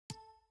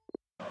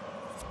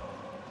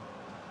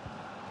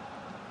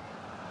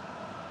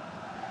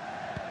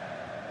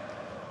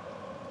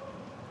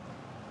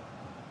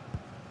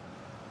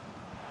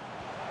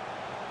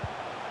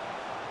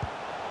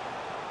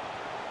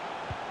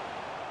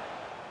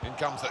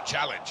comes the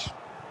challenge.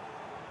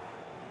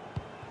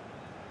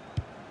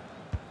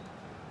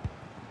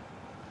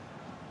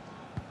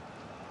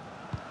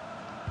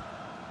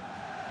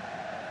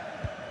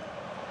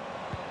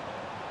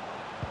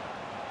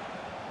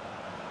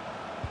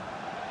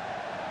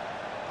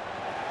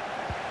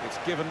 It's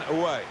given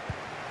away.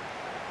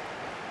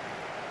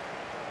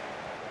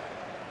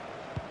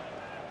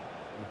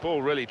 The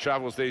ball really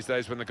travels these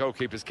days when the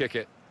goalkeepers kick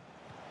it.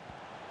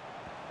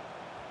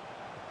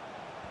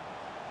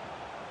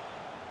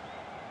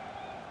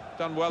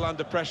 Done well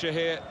under pressure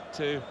here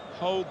to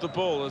hold the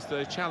ball as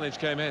the challenge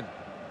came in.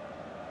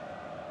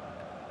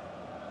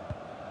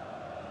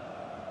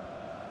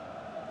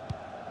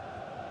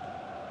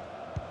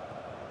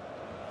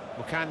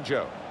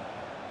 Mukanjo.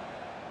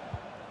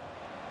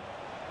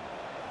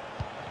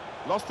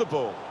 Lost the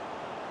ball.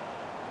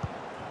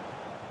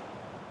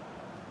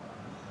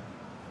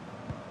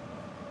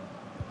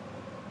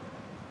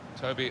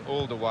 Toby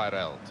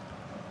Alderweireld.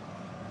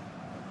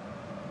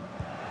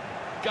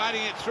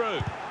 Guiding it through.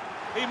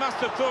 He must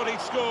have thought he'd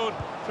scored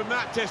from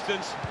that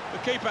distance. The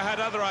keeper had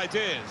other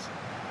ideas.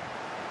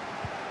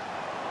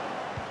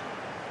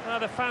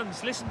 The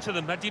fans, listen to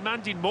them, they're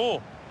demanding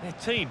more. Their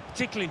team,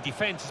 particularly in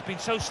defence, has been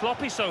so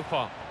sloppy so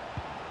far.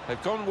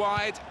 They've gone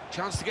wide,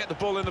 chance to get the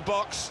ball in the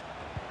box.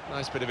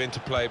 Nice bit of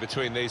interplay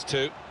between these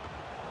two.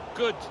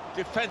 Good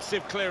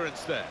defensive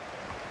clearance there.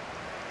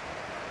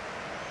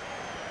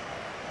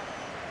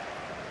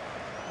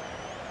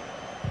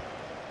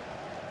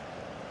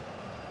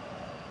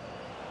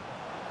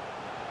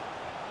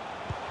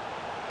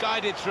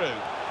 Guided through.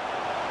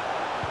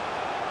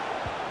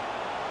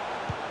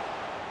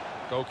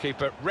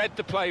 Goalkeeper read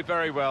the play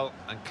very well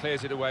and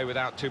clears it away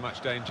without too much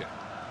danger.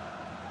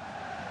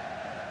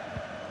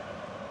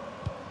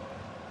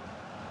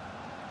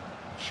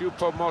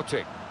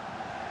 Choupo-Moting.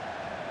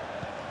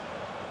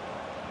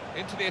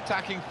 Into the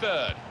attacking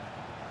third.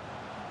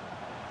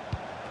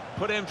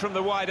 Put in from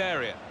the wide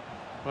area.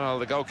 Well,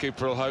 the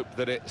goalkeeper will hope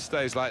that it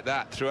stays like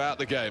that throughout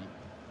the game.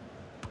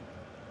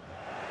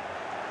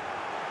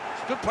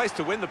 It's a good place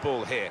to win the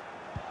ball here.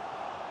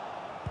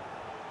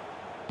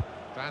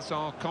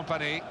 Vincent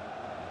Kompany.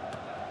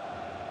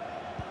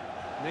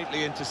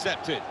 Neatly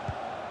intercepted.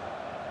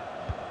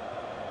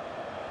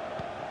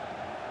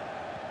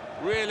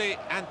 Really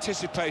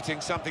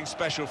anticipating something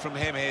special from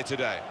him here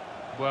today.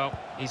 Well,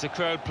 he's a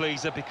crowd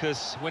pleaser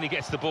because when he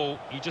gets the ball,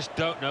 you just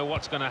don't know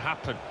what's going to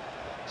happen.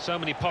 So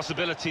many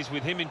possibilities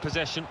with him in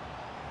possession.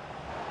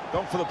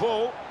 Gone for the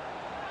ball.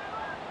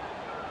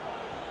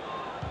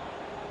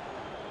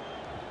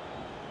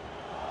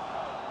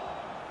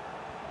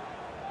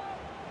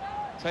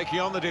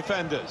 Taking on the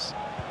defenders.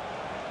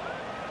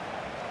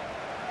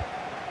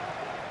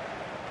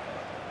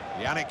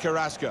 Yannick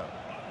Carrasco.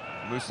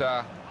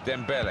 Moussa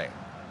Dembele.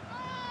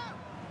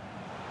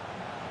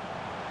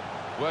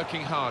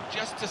 Working hard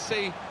just to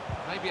see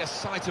maybe a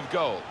sight of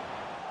goal.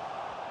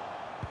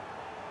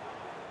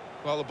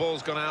 Well, the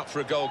ball's gone out for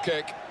a goal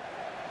kick.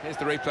 Here's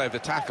the replay of the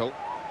tackle.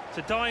 It's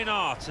a dying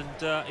art,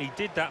 and he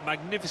did that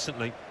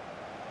magnificently.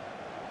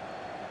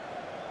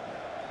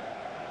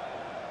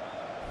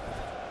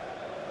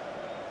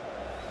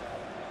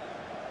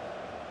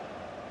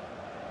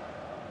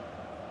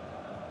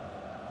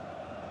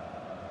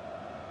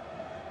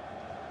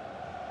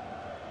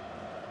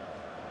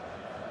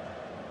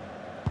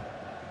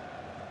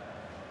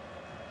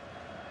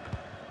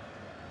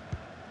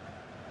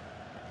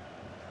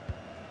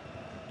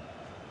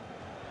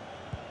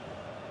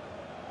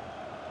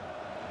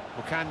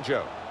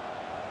 Mukanjo.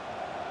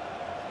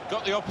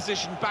 Got the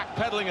opposition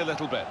backpedaling a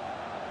little bit.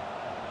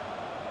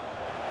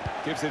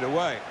 Gives it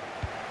away.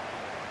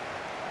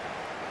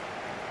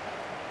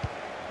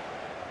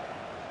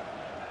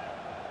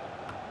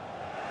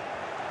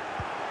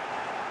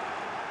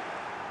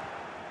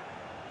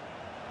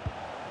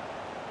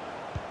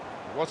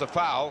 It was a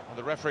foul, and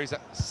the referee's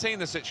seen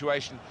the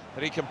situation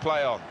that he can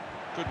play on.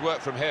 Good work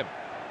from him.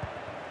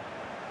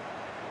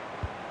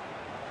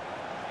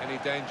 Any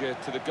danger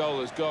to the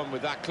goal has gone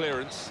with that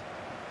clearance.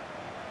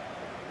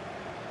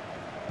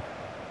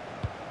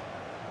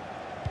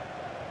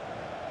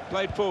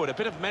 Played forward, a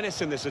bit of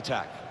menace in this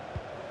attack.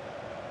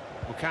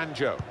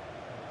 Mukanjo.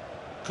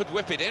 Could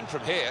whip it in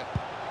from here.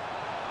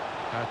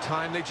 A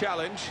timely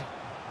challenge.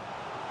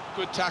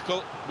 Good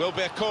tackle. Will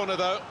be a corner,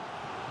 though.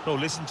 Oh,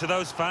 listen to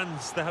those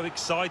fans. They're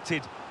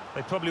excited.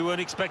 They probably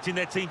weren't expecting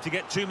their team to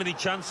get too many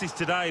chances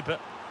today,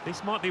 but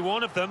this might be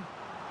one of them.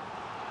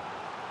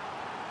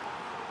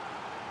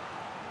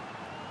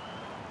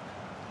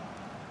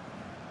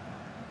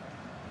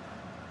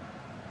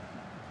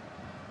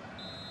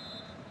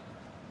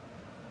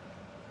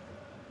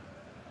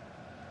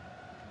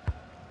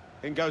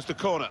 In goes the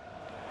corner.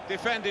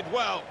 Defended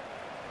well.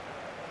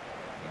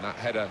 And that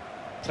header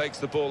takes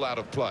the ball out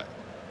of play.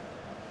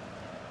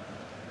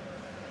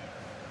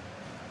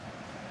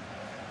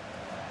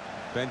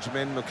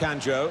 Benjamin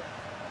Mukanjo.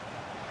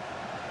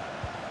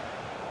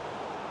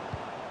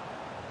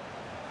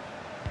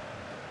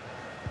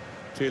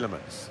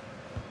 Tielemans.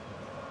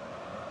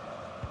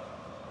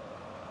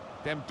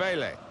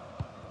 Dembele.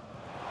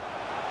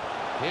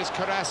 Here's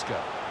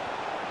Carrasco.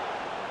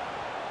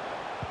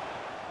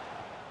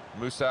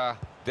 Moussa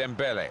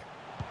Dembele.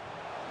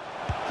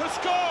 Could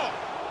score!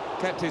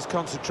 Kept his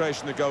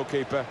concentration, the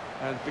goalkeeper,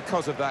 and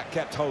because of that,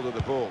 kept hold of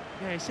the ball.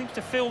 Yeah, he seems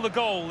to feel the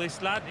goal,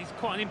 this lad. He's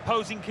quite an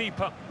imposing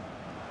keeper.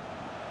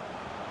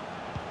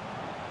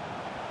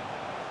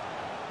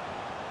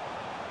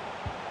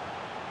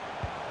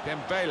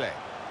 Dembele.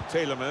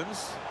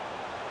 Tielemans.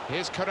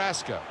 Here's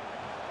Carrasco.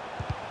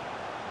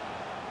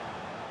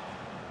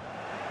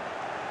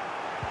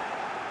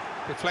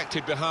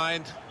 Deflected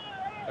behind.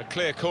 A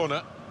clear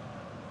corner.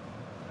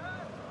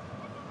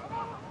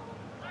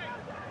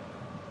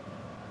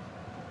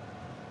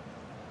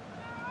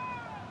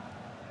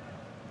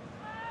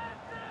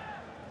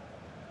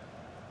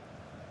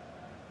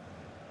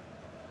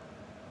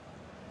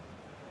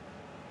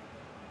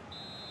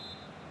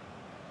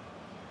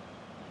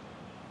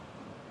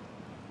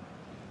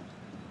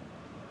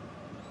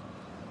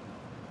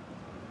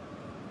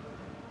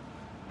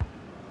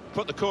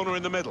 Put the corner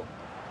in the middle.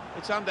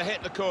 It's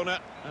under-hit the corner,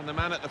 and the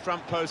man at the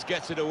front post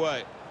gets it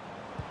away.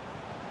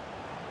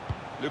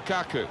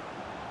 Lukaku.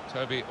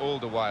 Toby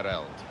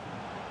Alderweireld.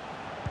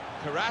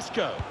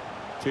 Carrasco.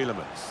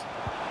 Tielemans.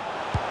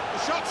 The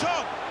shot's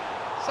on!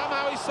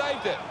 Somehow he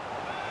saved it.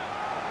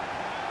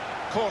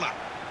 Corner.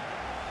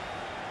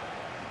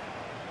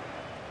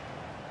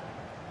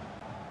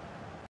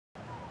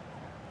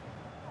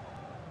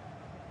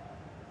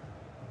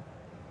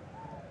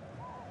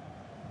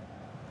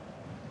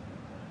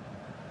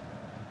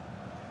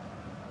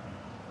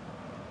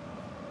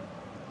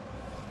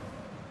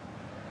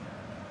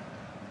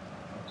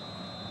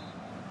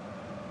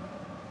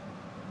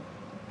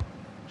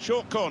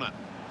 Short corner.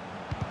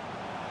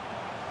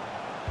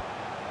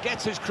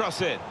 Gets his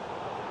cross in.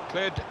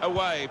 Cleared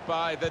away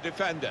by the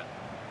defender.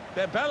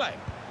 Dembele.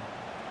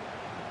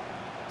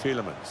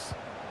 Tielemans.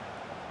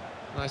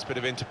 Nice bit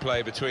of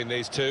interplay between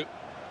these two.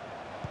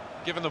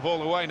 Giving the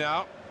ball away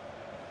now.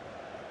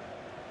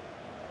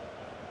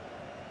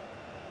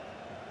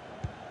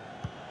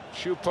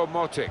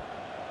 Choupo-Moting.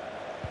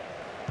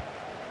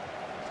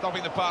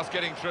 Stopping the pass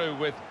getting through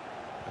with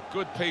a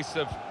good piece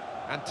of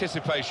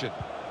anticipation.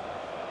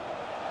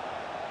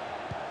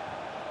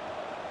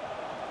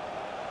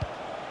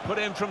 Put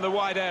in from the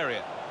wide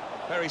area.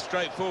 Very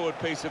straightforward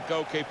piece of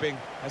goalkeeping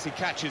as he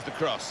catches the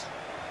cross.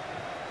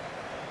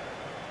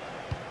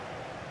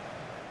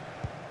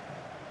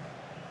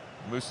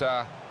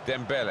 Moussa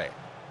Dembele.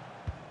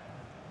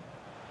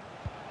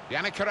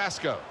 Yannick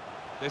Carrasco.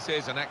 This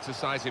is an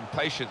exercise in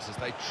patience as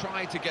they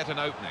try to get an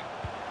opening.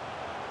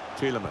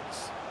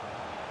 Tielemans.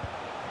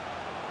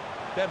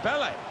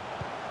 Dembele.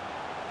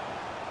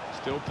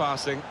 Still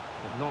passing,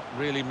 but not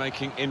really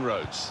making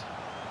inroads.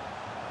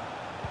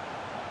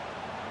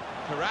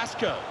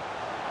 Carrasco.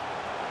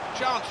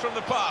 Chance from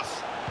the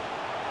pass.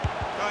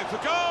 Going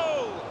for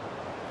goal!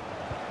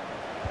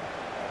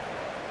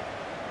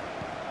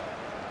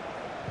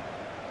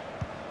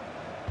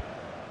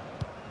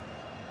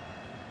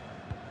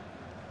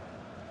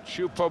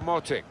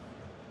 Choupo-Moting.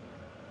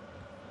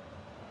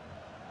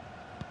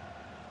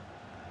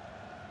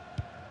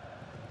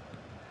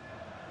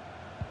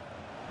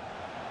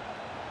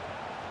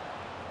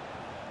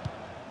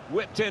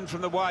 Whipped in from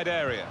the wide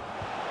area.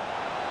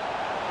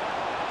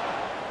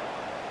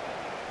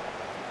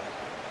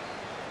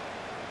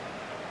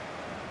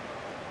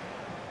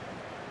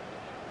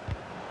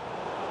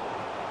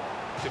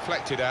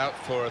 Deflected out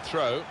for a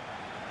throw.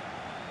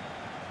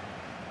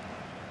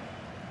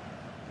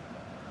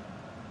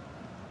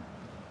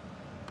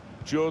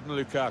 Jordan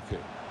Lukaku.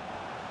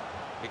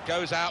 It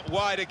goes out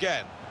wide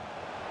again.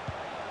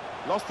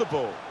 Lost the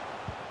ball.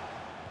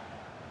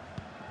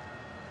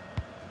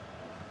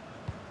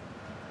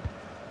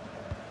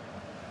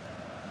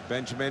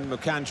 Benjamin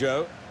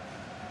Mukanjo.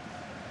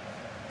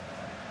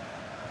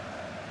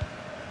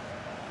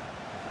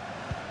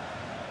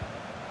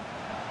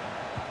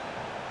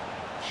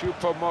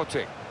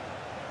 Choupo-Moting.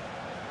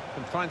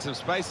 Can find some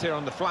space here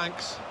on the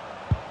flanks.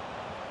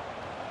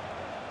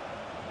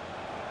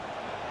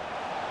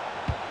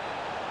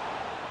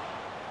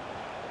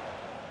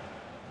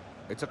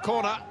 It's a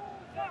corner.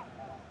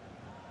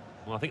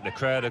 Well, I think the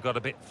crowd have got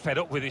a bit fed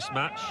up with this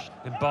match,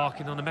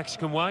 embarking on a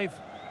Mexican wave.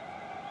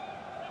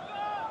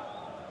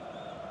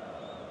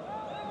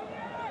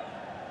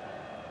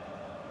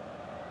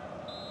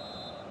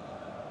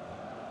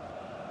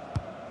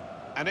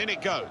 And in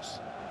it goes.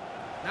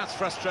 That's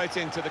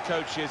frustrating to the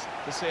coaches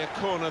to see a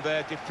corner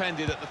there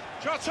defended at the...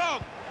 Shot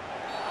on!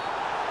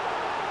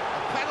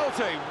 A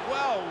penalty.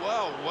 Well.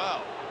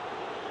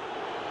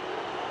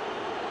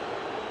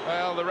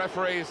 Well, the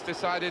referee's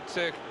decided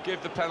to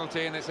give the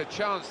penalty, and it's a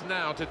chance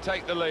now to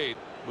take the lead.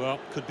 Well,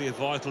 could be a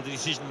vital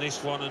decision,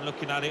 this one, and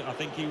looking at it, I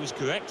think he was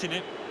correct in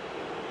it.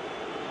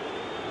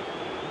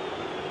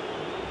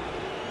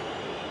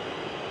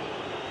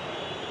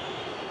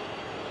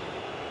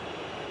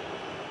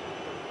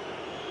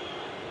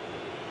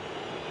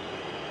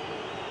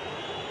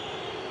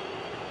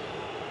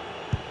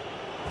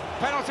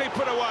 Penalty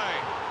put away.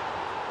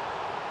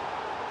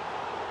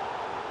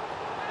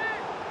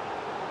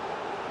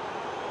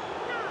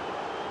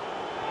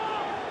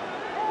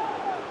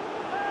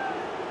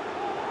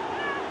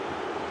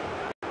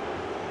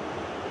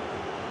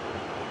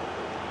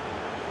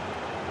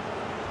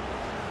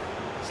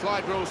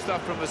 Slide rule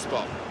stuff from the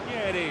spot.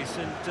 Yeah, it is,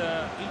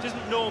 and he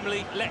doesn't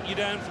normally let you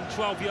down from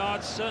 12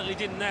 yards, certainly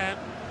didn't there.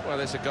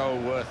 Well, it's a goal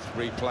worth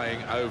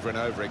replaying over and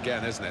over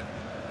again, isn't it?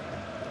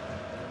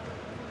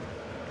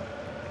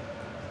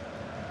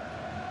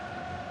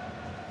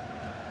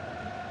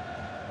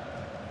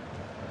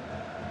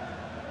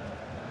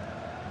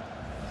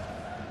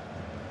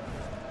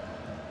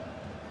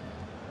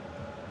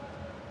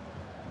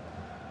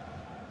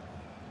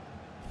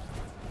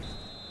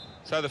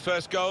 So the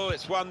first goal,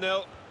 it's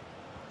 1-0.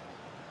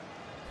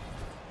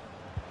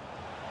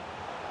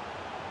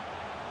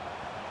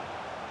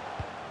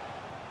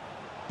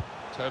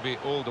 Toby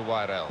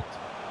Alderweireld.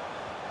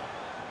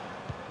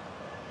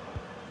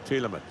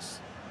 Tielemans.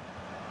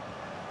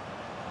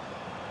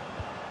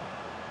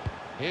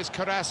 Here's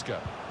Carrasco.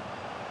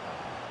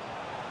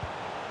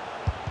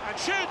 And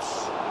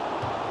shoots!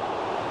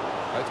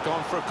 It's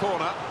gone for a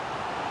corner.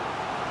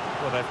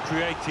 Well, they've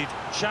created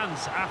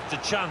chance after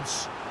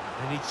chance.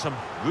 They need some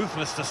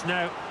ruthlessness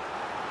now.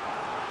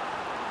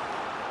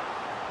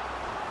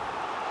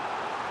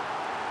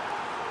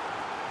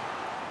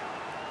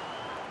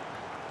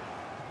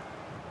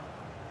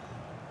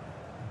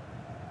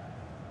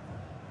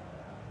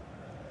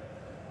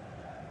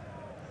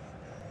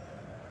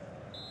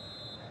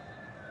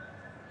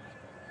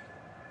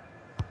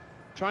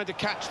 Trying to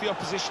catch the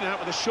opposition out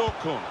with a short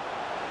corner.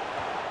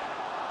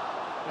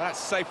 That's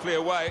safely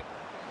away.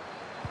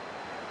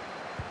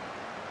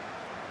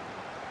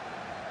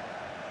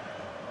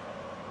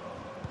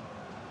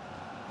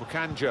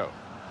 Mukanjo.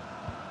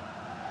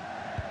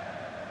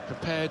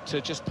 Prepared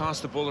to just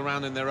pass the ball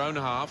around in their own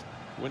half,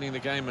 winning the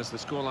game as the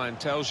scoreline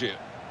tells you.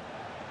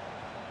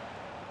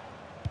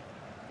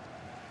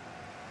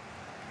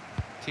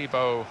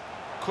 Thibaut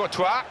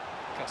Courtois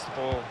gets the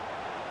ball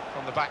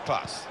from the back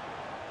pass.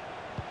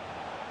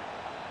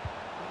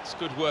 It's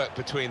good work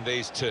between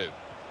these two.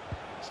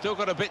 Still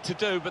got a bit to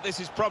do, but this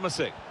is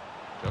promising.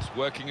 Just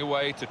working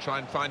away to try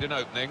and find an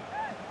opening.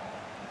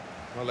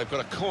 Well, they've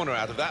got a corner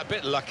out of that. A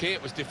bit lucky,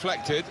 it was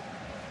deflected.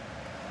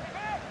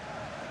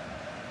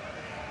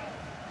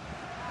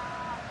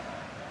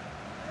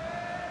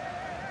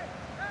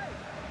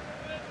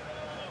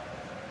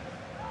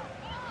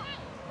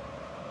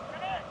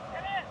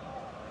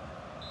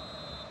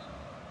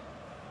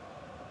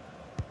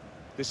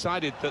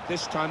 Decided that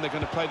this time they're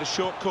going to play the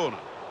short corner.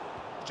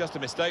 Just a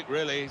mistake,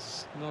 really.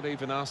 He's not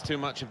even asked too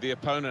much of the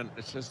opponent.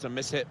 It's just a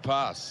mishit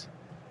pass.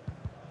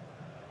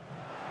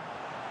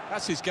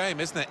 That's his game,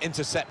 isn't it?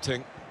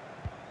 Intercepting.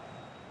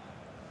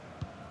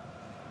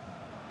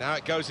 Now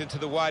it goes into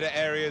the wider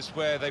areas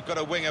where they've got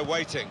a winger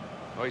waiting.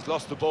 Oh, he's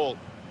lost the ball.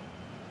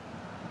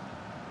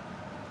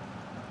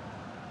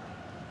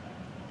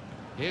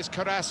 Here's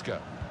Carrasco.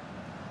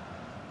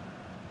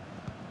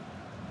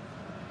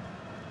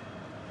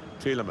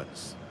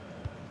 Tielemans.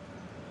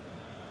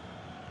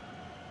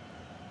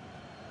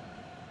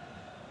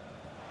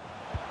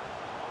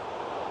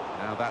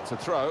 Now that's a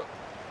throw.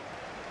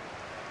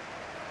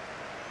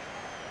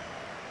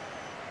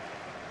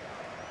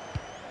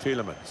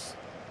 Tielemans.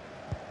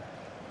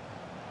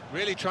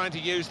 Really trying to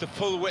use the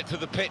full width of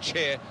the pitch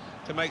here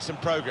to make some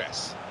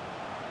progress.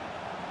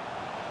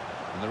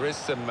 And there is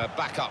some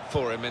backup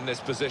for him in this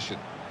position.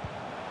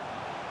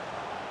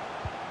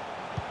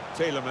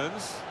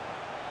 Tielemans.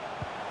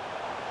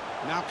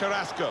 Now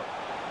Carrasco.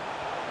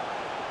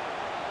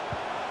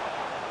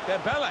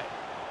 Dembele.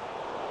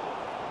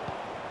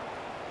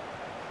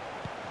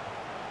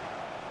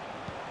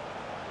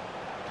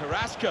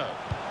 Carrasco.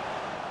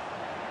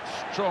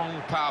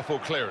 Strong, powerful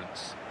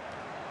clearance.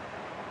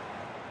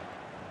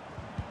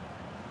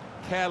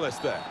 Careless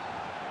there.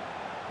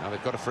 Now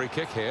they've got a free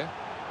kick here.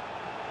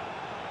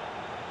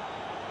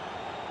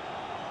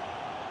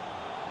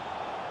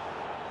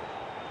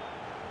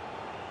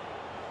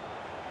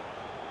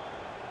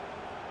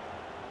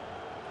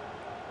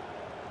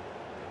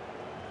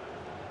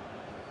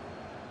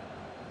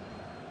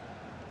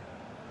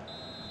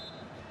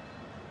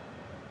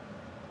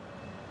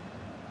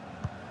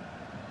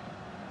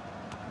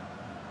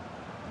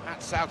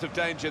 That's out of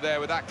danger there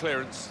with that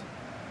clearance.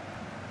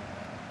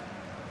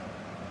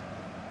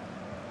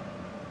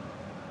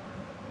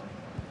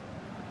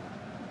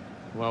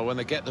 Well, when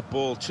they get the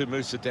ball to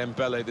Moussa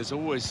Dembele, there's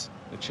always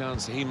a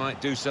chance he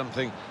might do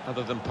something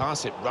other than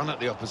pass it, run at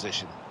the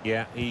opposition.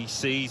 Yeah, he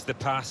sees the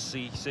pass,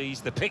 he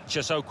sees the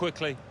picture so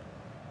quickly.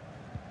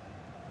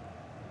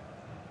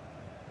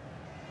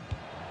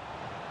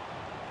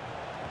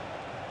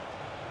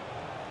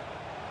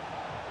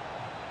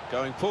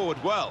 Going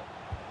forward well.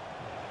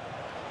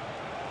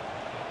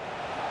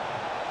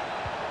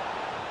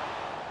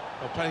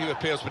 Well, plenty of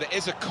appeals, but it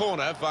is a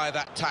corner via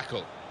that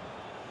tackle.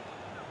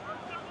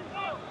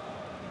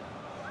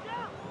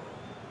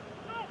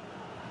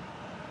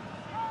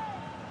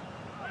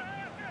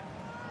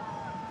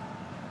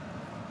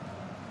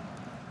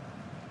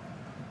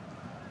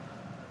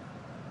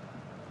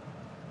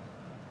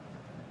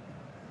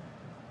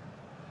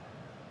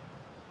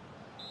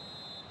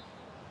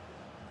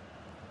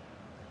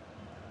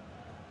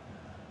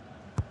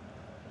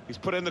 He's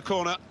put in the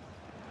corner.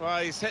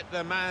 Well, he's hit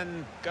the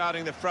man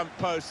guarding the front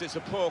post. It's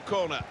a poor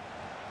corner.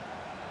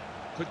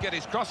 Could get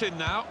his cross in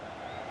now.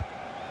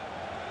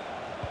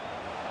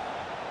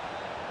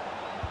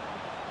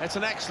 It's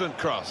an excellent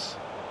cross.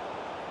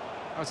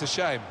 That's a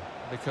shame,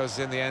 because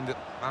in the end,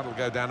 that'll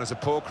go down as a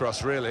poor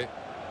cross, really.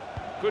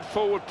 Good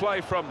forward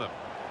play from them.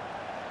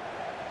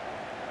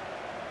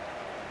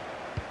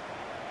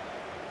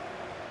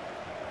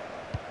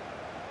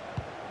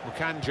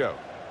 Mukanjo.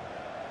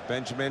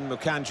 Benjamin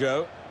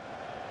Mukanjo.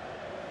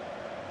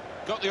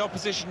 Got the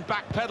opposition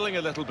backpedaling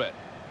a little bit.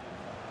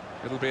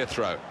 It'll be a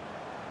throw.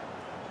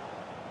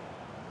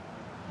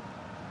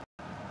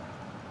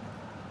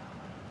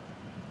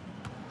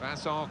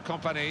 Vincent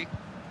Kompany.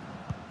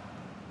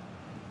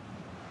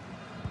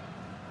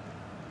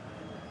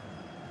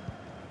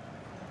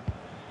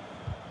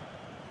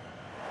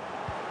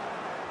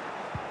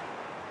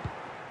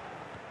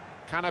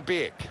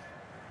 Kanabiek.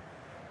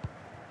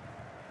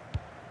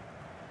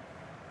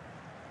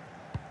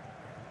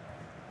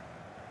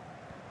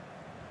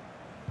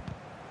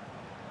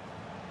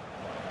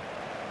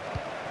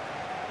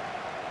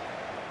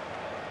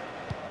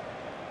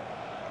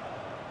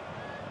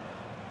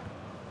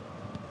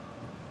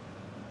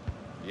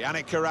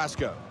 Yannick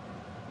Carrasco.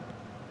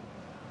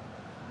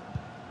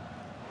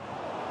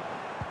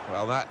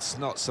 Well, that's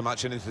not so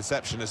much an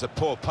interception as a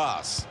poor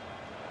pass.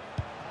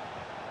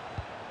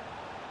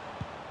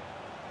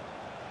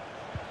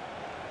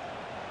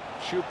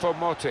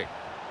 Choupo-Moting.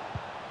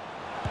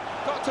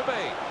 Got to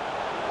be.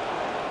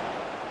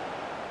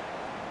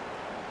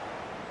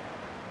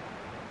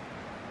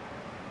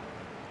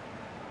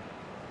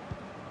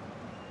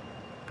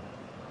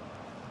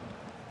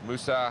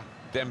 Moussa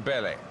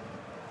Dembele.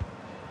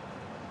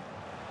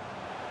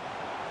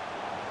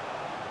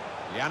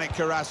 Yannick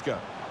Carrasco.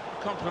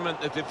 Compliment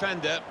the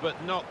defender,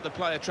 but not the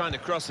player trying to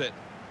cross it.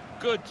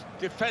 Good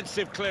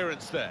defensive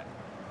clearance there.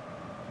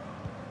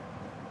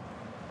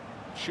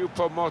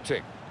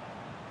 Choupo-Moting.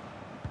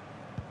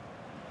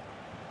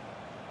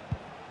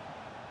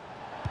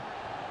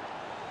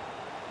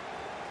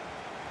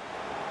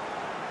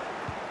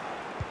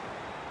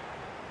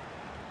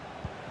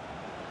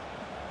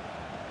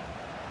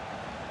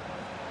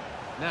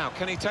 Now,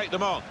 can he take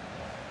them on?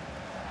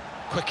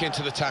 Quick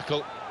into the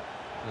tackle,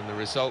 and the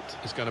result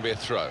is going to be a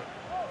throw.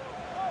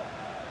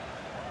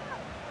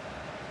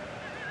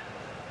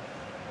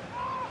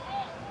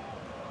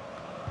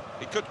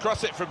 He could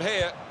cross it from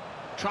here,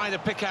 trying to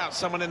pick out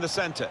someone in the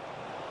centre.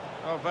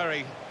 Oh,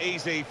 very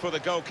easy for the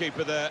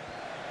goalkeeper there.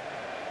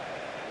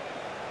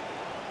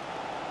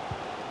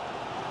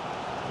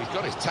 He's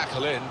got his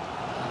tackle in.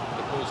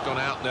 The ball's gone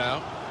out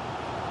now.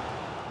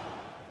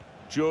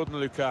 Jordan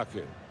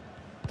Lukaku.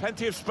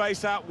 Plenty of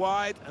space out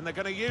wide, and they're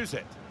going to use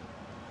it.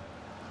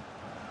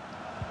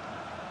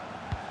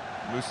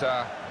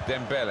 Moussa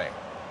Dembele.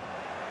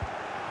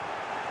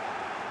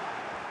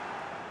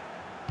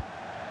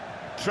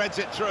 Treads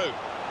it through.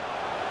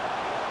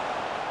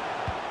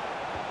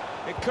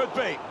 It could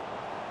be.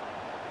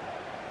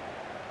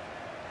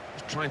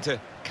 He's trying to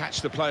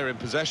catch the player in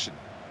possession.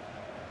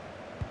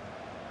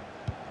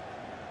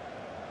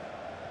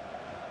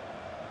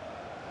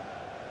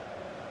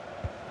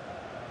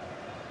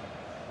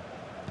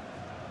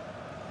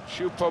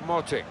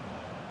 Choupo-Moting.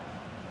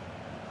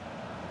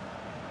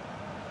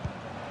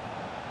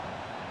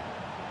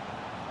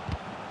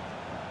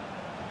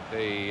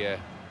 The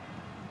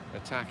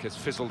attack has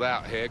fizzled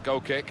out here.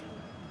 Goal kick.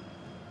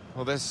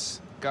 Well,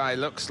 this guy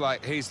looks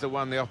like he's the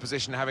one the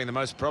opposition are having the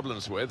most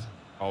problems with.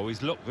 Oh,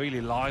 he's looked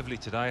really lively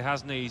today,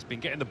 hasn't he? He's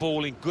been getting the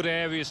ball in good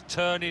areas,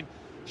 turning,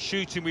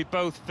 shooting with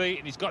both feet,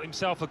 and he's got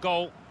himself a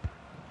goal.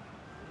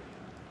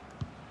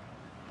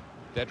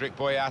 Dedrick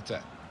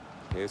Boyata.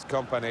 Here's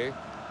Kompany.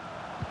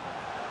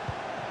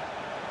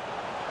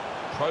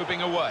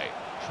 Probing away,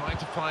 trying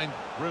to find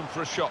room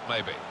for a shot,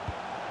 maybe.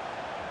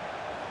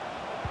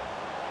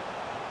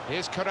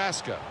 Here's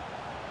Carrasco.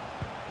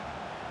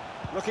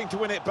 Looking to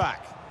win it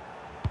back.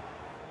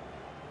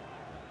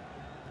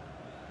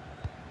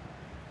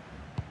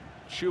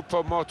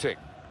 Choupo-Moting.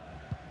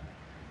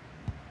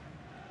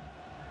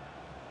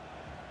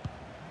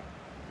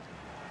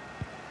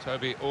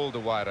 Toby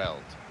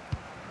Alderweireld.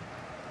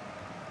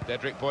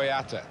 Dedrick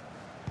Boyata.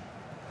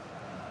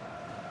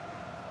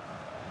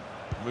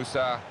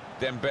 Moussa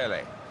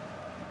Dembele.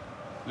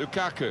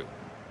 Lukaku.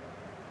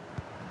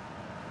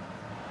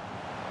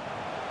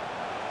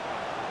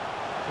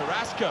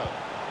 Carrasco.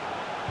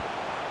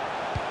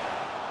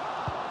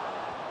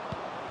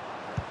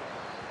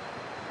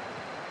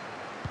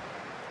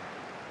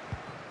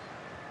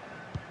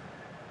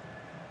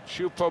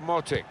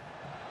 Choupo-Moting.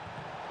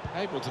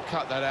 Able to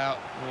cut that out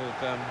with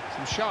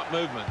some sharp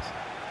movement.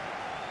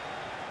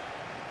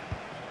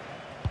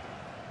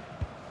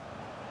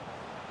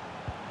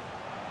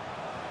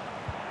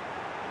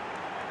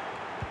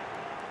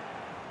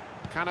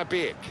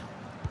 Kanabiek.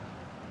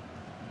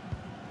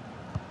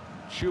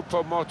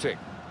 Choupo-Moting.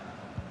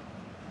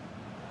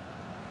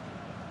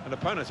 An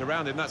opponent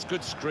around him, that's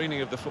good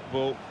screening of the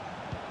football.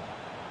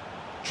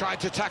 Tried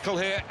to tackle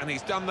here, and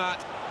he's done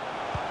that.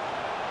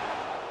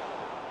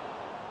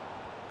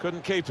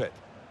 Couldn't keep it.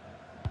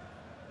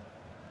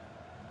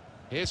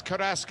 Here's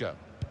Carrasco.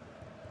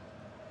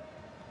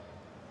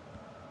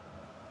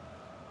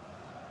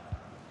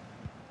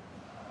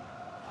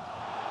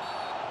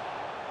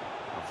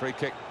 A free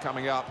kick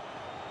coming up.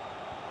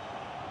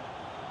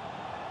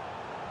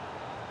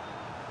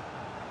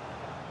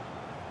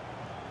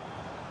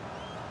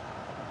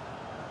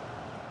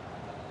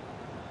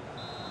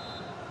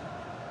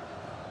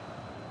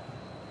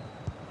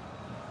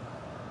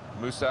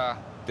 Moussa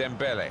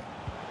Dembele.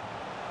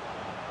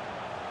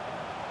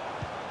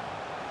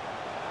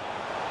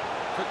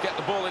 Could get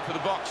the ball into the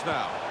box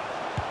now.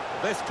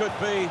 This could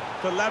be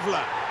the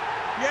leveller.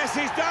 Yes,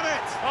 he's done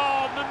it!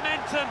 Oh,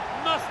 momentum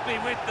must be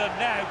with them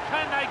now.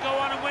 Can they go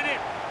on and win it?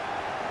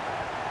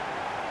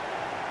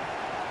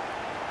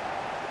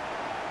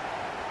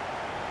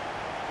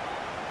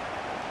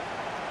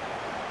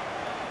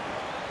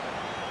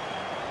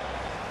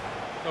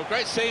 Well,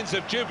 great scenes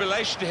of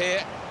jubilation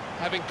here.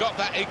 Having got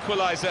that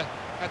equaliser,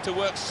 had to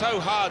work so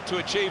hard to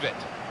achieve it.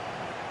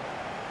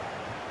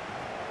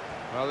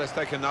 Well, let's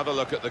take another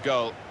look at the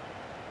goal.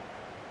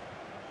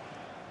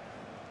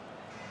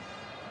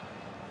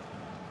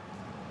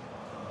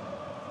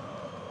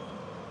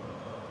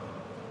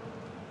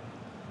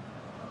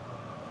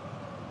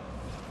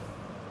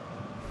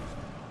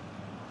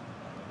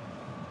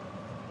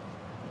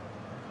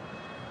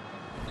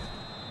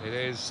 It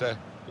is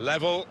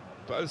level.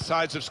 Both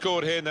sides have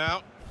scored here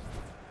now.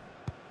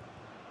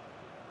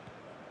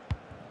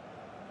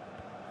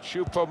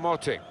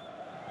 Choupo-Moting.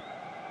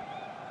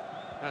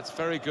 That's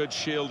very good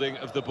shielding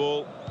of the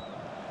ball.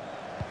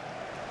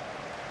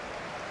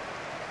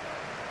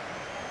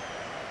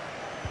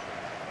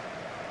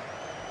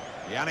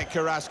 Yannick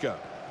Carrasco.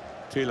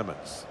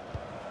 Tielemans.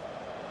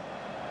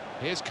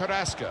 Here's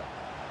Carrasco.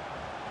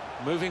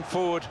 Moving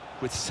forward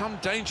with some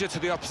danger to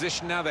the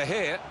opposition now they're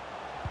here.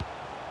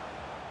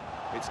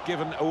 It's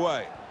given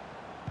away.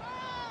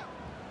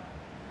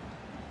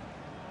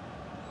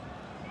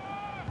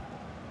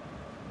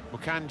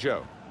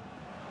 Mukanjo.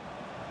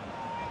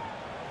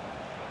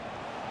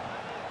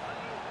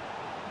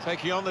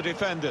 Taking on the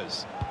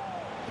defenders.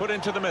 Put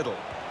into the middle.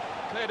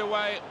 Cleared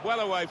away,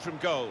 well away from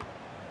goal.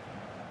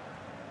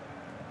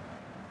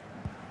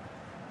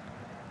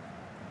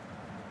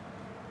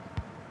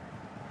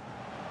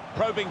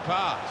 Probing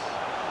pass.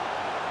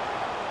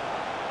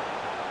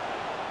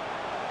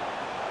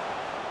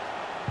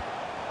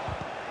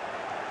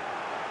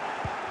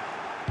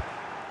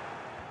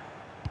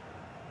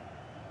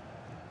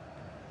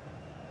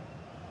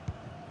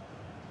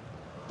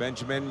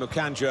 Benjamin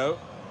Mukanjo.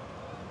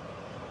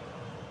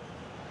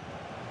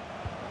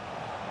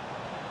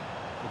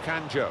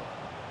 Mukanjo.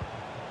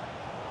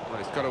 Well,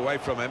 it's got away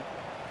from him.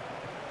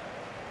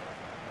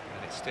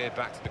 And it's steered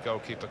back to the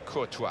goalkeeper,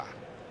 Courtois.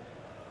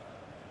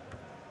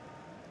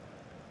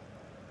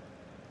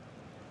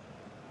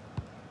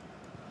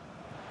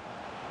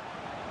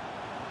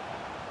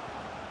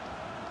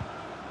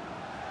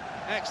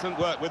 Excellent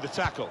work with the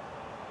tackle.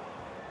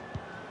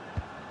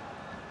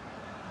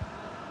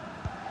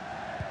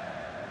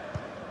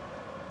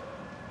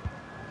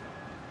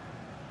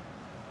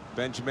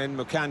 Benjamin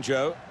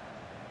Mukanjo.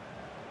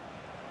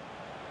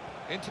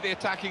 Into the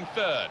attacking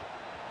third.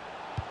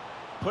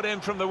 Put in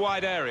from the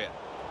wide area.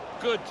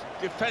 Good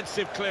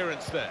defensive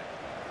clearance there.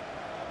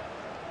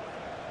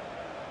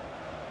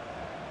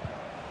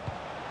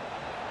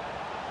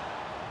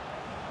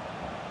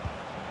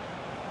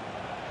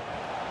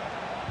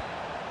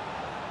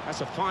 That's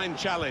a fine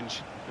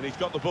challenge, and he's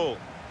got the ball.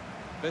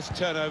 This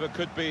turnover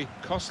could be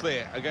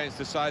costly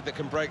against a side that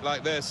can break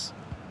like this.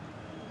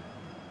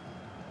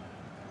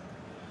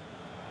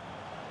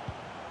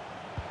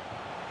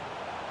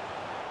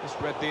 Just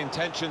read the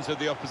intentions of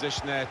the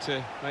opposition there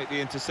to make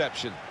the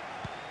interception.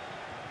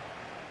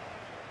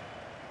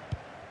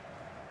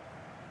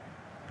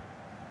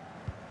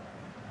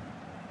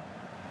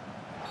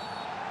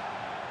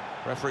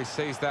 Referee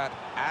sees that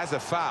as a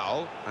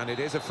foul, and it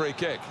is a free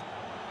kick.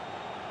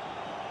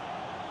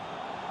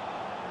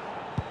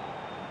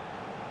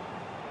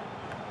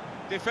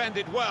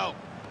 Defended well.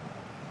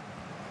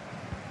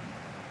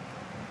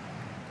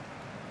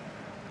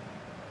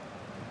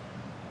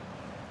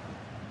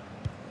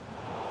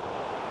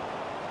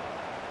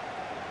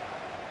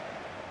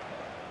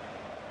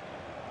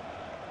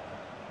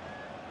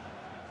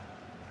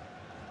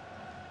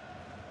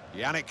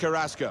 Yannick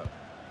Carrasco.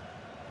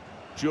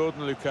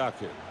 Jordan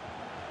Lukaku.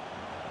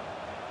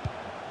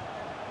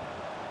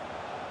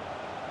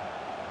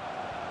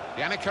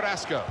 Yannick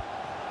Carrasco.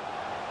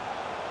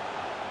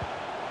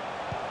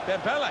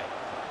 Dembele.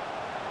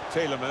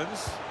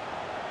 Tielemans.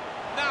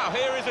 Now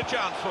here is a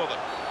chance for them.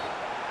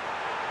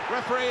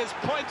 Referee has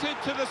pointed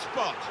to the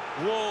spot.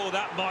 Whoa,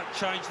 that might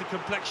change the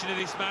complexion of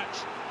this match.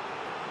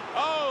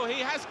 Oh, he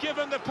has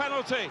given the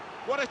penalty.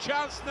 What a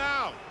chance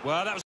now.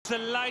 Well, that was a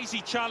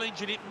lazy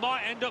challenge, and it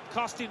might end up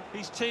costing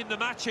his team the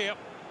match here.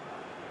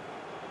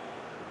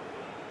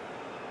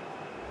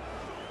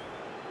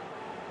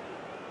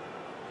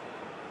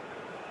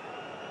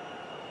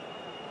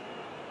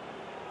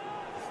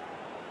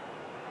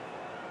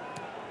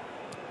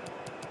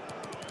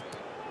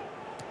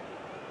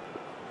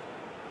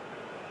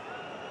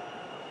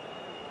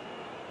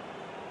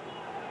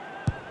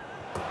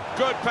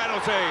 good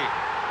penalty.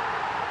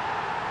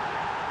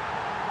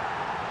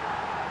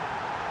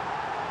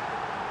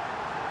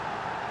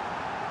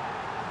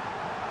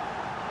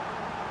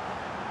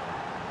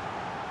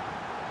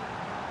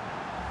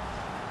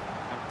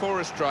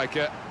 For a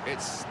striker,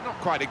 it's not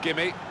quite a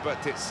gimme,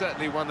 but it's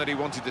certainly one that he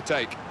wanted to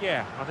take.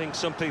 Yeah, I think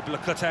some people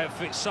are cut out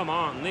for it, some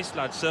aren't, and this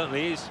lad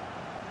certainly is.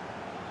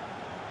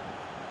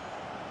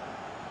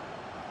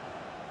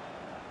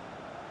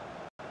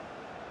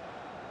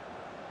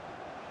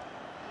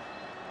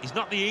 He's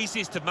not the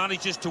easiest of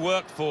managers to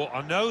work for,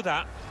 I know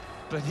that,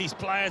 but these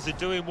players are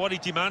doing what he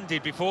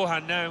demanded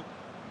beforehand now.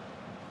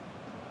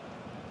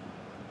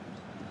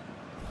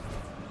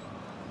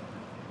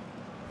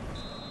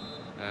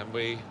 And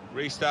we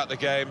restart the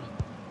game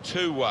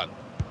 2-1.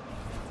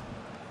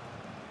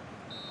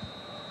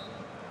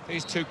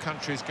 These two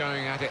countries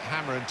going at it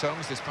hammer and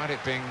tongs, despite it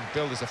being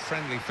billed as a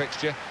friendly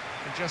fixture,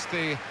 and just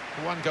the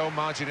one-goal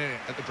margin in it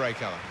at the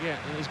break, Alan. Yeah,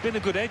 there's been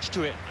a good edge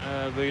to it,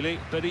 really,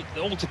 but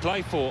all to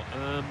play for.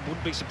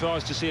 Wouldn't be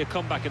surprised to see a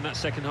comeback in that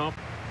second half.